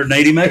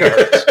 980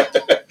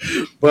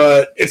 megahertz.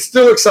 But it's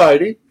still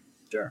exciting.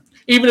 Sure.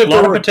 Even if a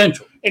lot of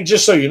potential. And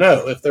just so you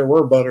know, if there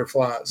were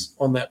butterflies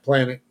on that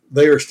planet,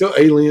 they are still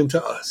alien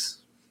to us.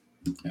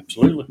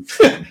 Absolutely.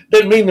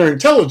 Doesn't mean they're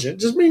intelligent,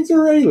 just means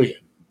they're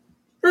alien.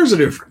 There's a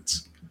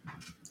difference.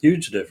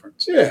 Huge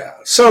difference. Yeah.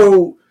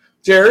 So,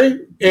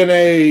 Jerry, in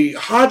a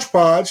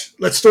hodgepodge,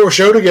 let's throw a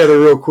show together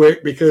real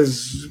quick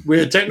because we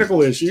had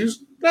technical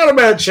issues. Not a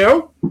bad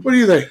show. What do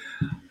you think?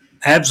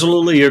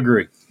 Absolutely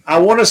agree. I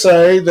want to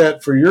say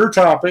that for your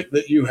topic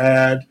that you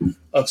had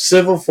of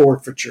civil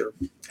forfeiture,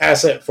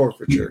 asset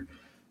forfeiture,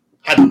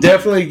 I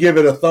definitely give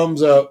it a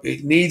thumbs up.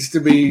 It needs to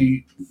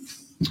be,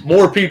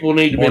 more people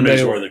need to be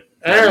newsworthy.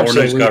 More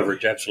news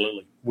coverage,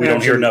 absolutely. We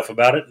don't hear enough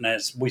about it. And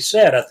as we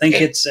said, I think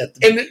it's at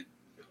the...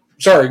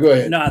 Sorry, go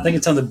ahead. No, I think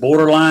it's on the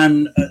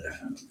borderline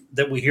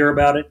that we hear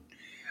about it.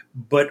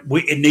 But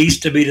it needs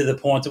to be to the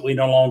point that we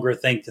no longer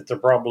think that they're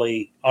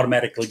probably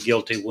automatically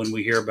guilty when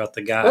we hear about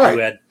the guy who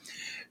had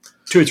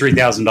 $2,000 or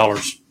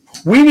 $3,000.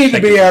 We need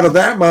to be out of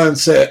that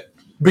mindset.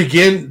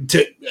 Begin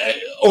to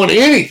on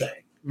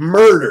anything.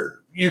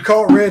 Murder. You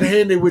caught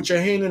red-handed with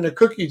your hand in a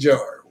cookie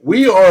jar.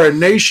 We are a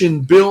nation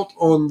built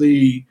on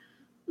the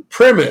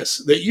premise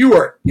that you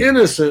are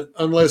innocent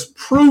unless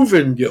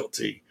proven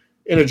guilty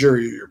in a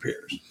jury of your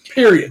peers.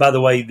 Period. By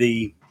the way,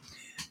 the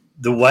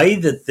way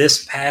that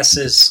this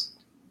passes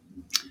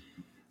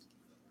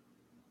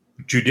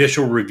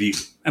judicial review,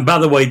 and by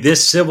the way,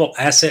 this civil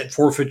asset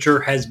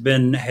forfeiture has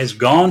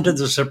gone to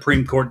the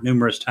Supreme Court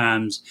numerous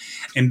times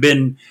and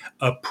been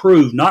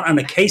approved, not on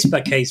a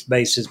case-by-case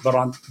basis, but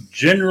on,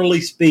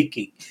 generally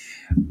speaking,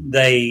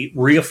 they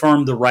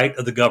reaffirm the right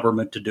of the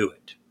government to do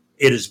it.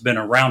 It has been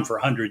around for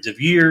hundreds of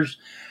years.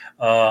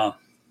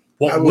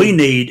 What we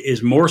need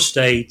is more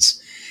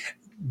states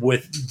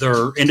with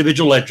their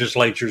individual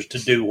legislatures to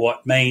do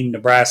what Maine,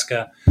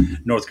 Nebraska,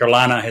 North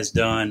Carolina has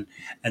done,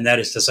 and that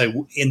is to say,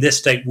 in this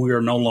state, we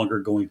are no longer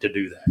going to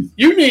do that.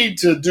 You need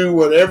to do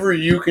whatever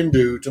you can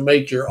do to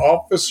make your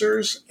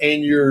officers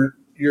and your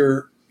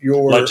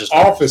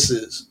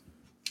offices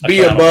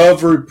be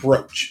above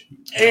reproach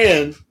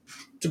and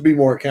to be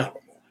more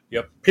accountable.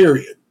 Yep.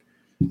 Period.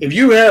 If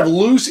you have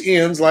loose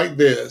ends like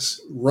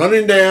this,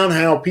 running down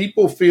how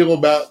people feel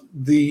about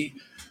the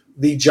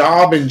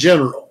job in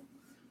general,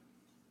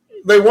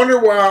 they wonder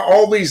why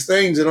all these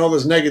things and all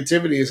this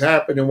negativity has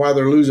happened and why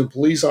they're losing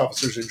police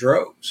officers in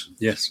droves.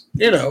 Yes.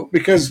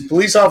 Because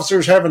police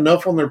officers have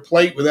enough on their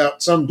plate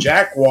without some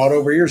jackwad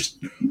over here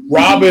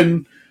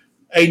robbing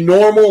a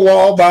normal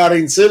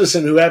law-abiding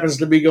citizen who happens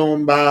to be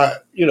going by,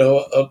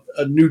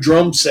 a new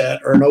drum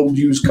set or an old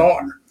used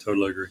car.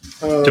 Totally agree.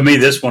 To me,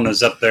 this one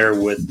is up there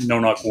with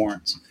no-knock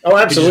warrants. Oh,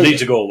 absolutely. It just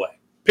needs to go away.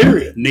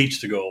 Period. Needs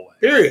to go away.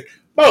 Period.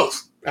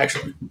 Both,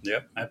 actually.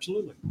 Yep,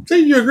 absolutely.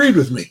 See, you agreed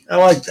with me. I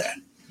like that.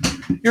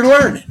 You're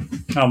learning.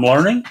 I'm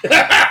learning?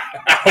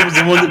 I was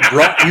the one that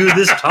brought you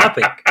this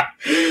topic.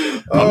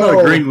 I'm not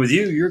agreeing with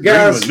you. You're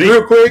agreeing with me.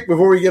 Real quick,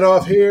 before we get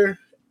off here,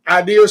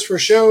 ideas for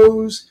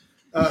shows,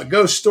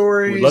 ghost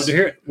stories. We'd love to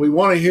hear it. We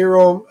want to hear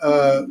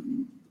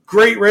them.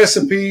 Great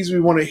recipes.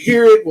 We want to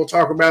hear it. We'll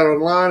talk about it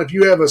online. If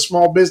you have a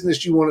small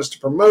business you want us to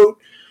promote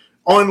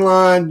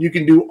online, you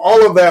can do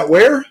all of that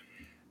where?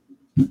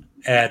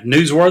 At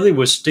Newsworthy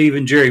with Steve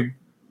and Jerry.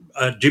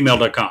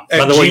 Gmail.com.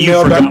 By the way,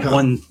 you forgot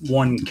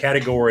one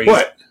category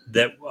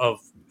of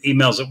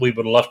emails that we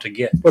would love to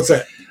get. What's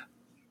that?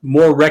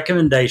 More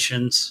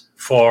recommendations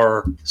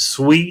for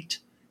sweet,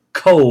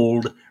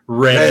 cold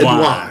red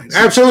wines.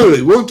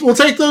 Absolutely. We'll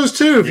take those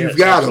too if you've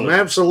got them.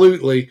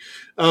 Absolutely.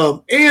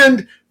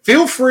 And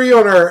feel free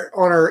on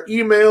our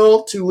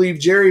email to leave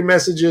Jerry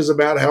messages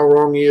about how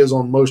wrong he is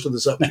on most of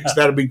the subjects.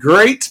 That'd be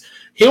great.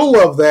 He'll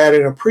love that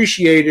and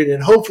appreciate it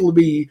and hopefully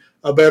be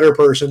a better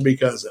person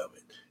because of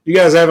it. You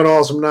guys have an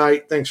awesome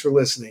night. Thanks for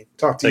listening.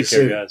 Talk to you soon.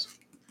 Take care, guys.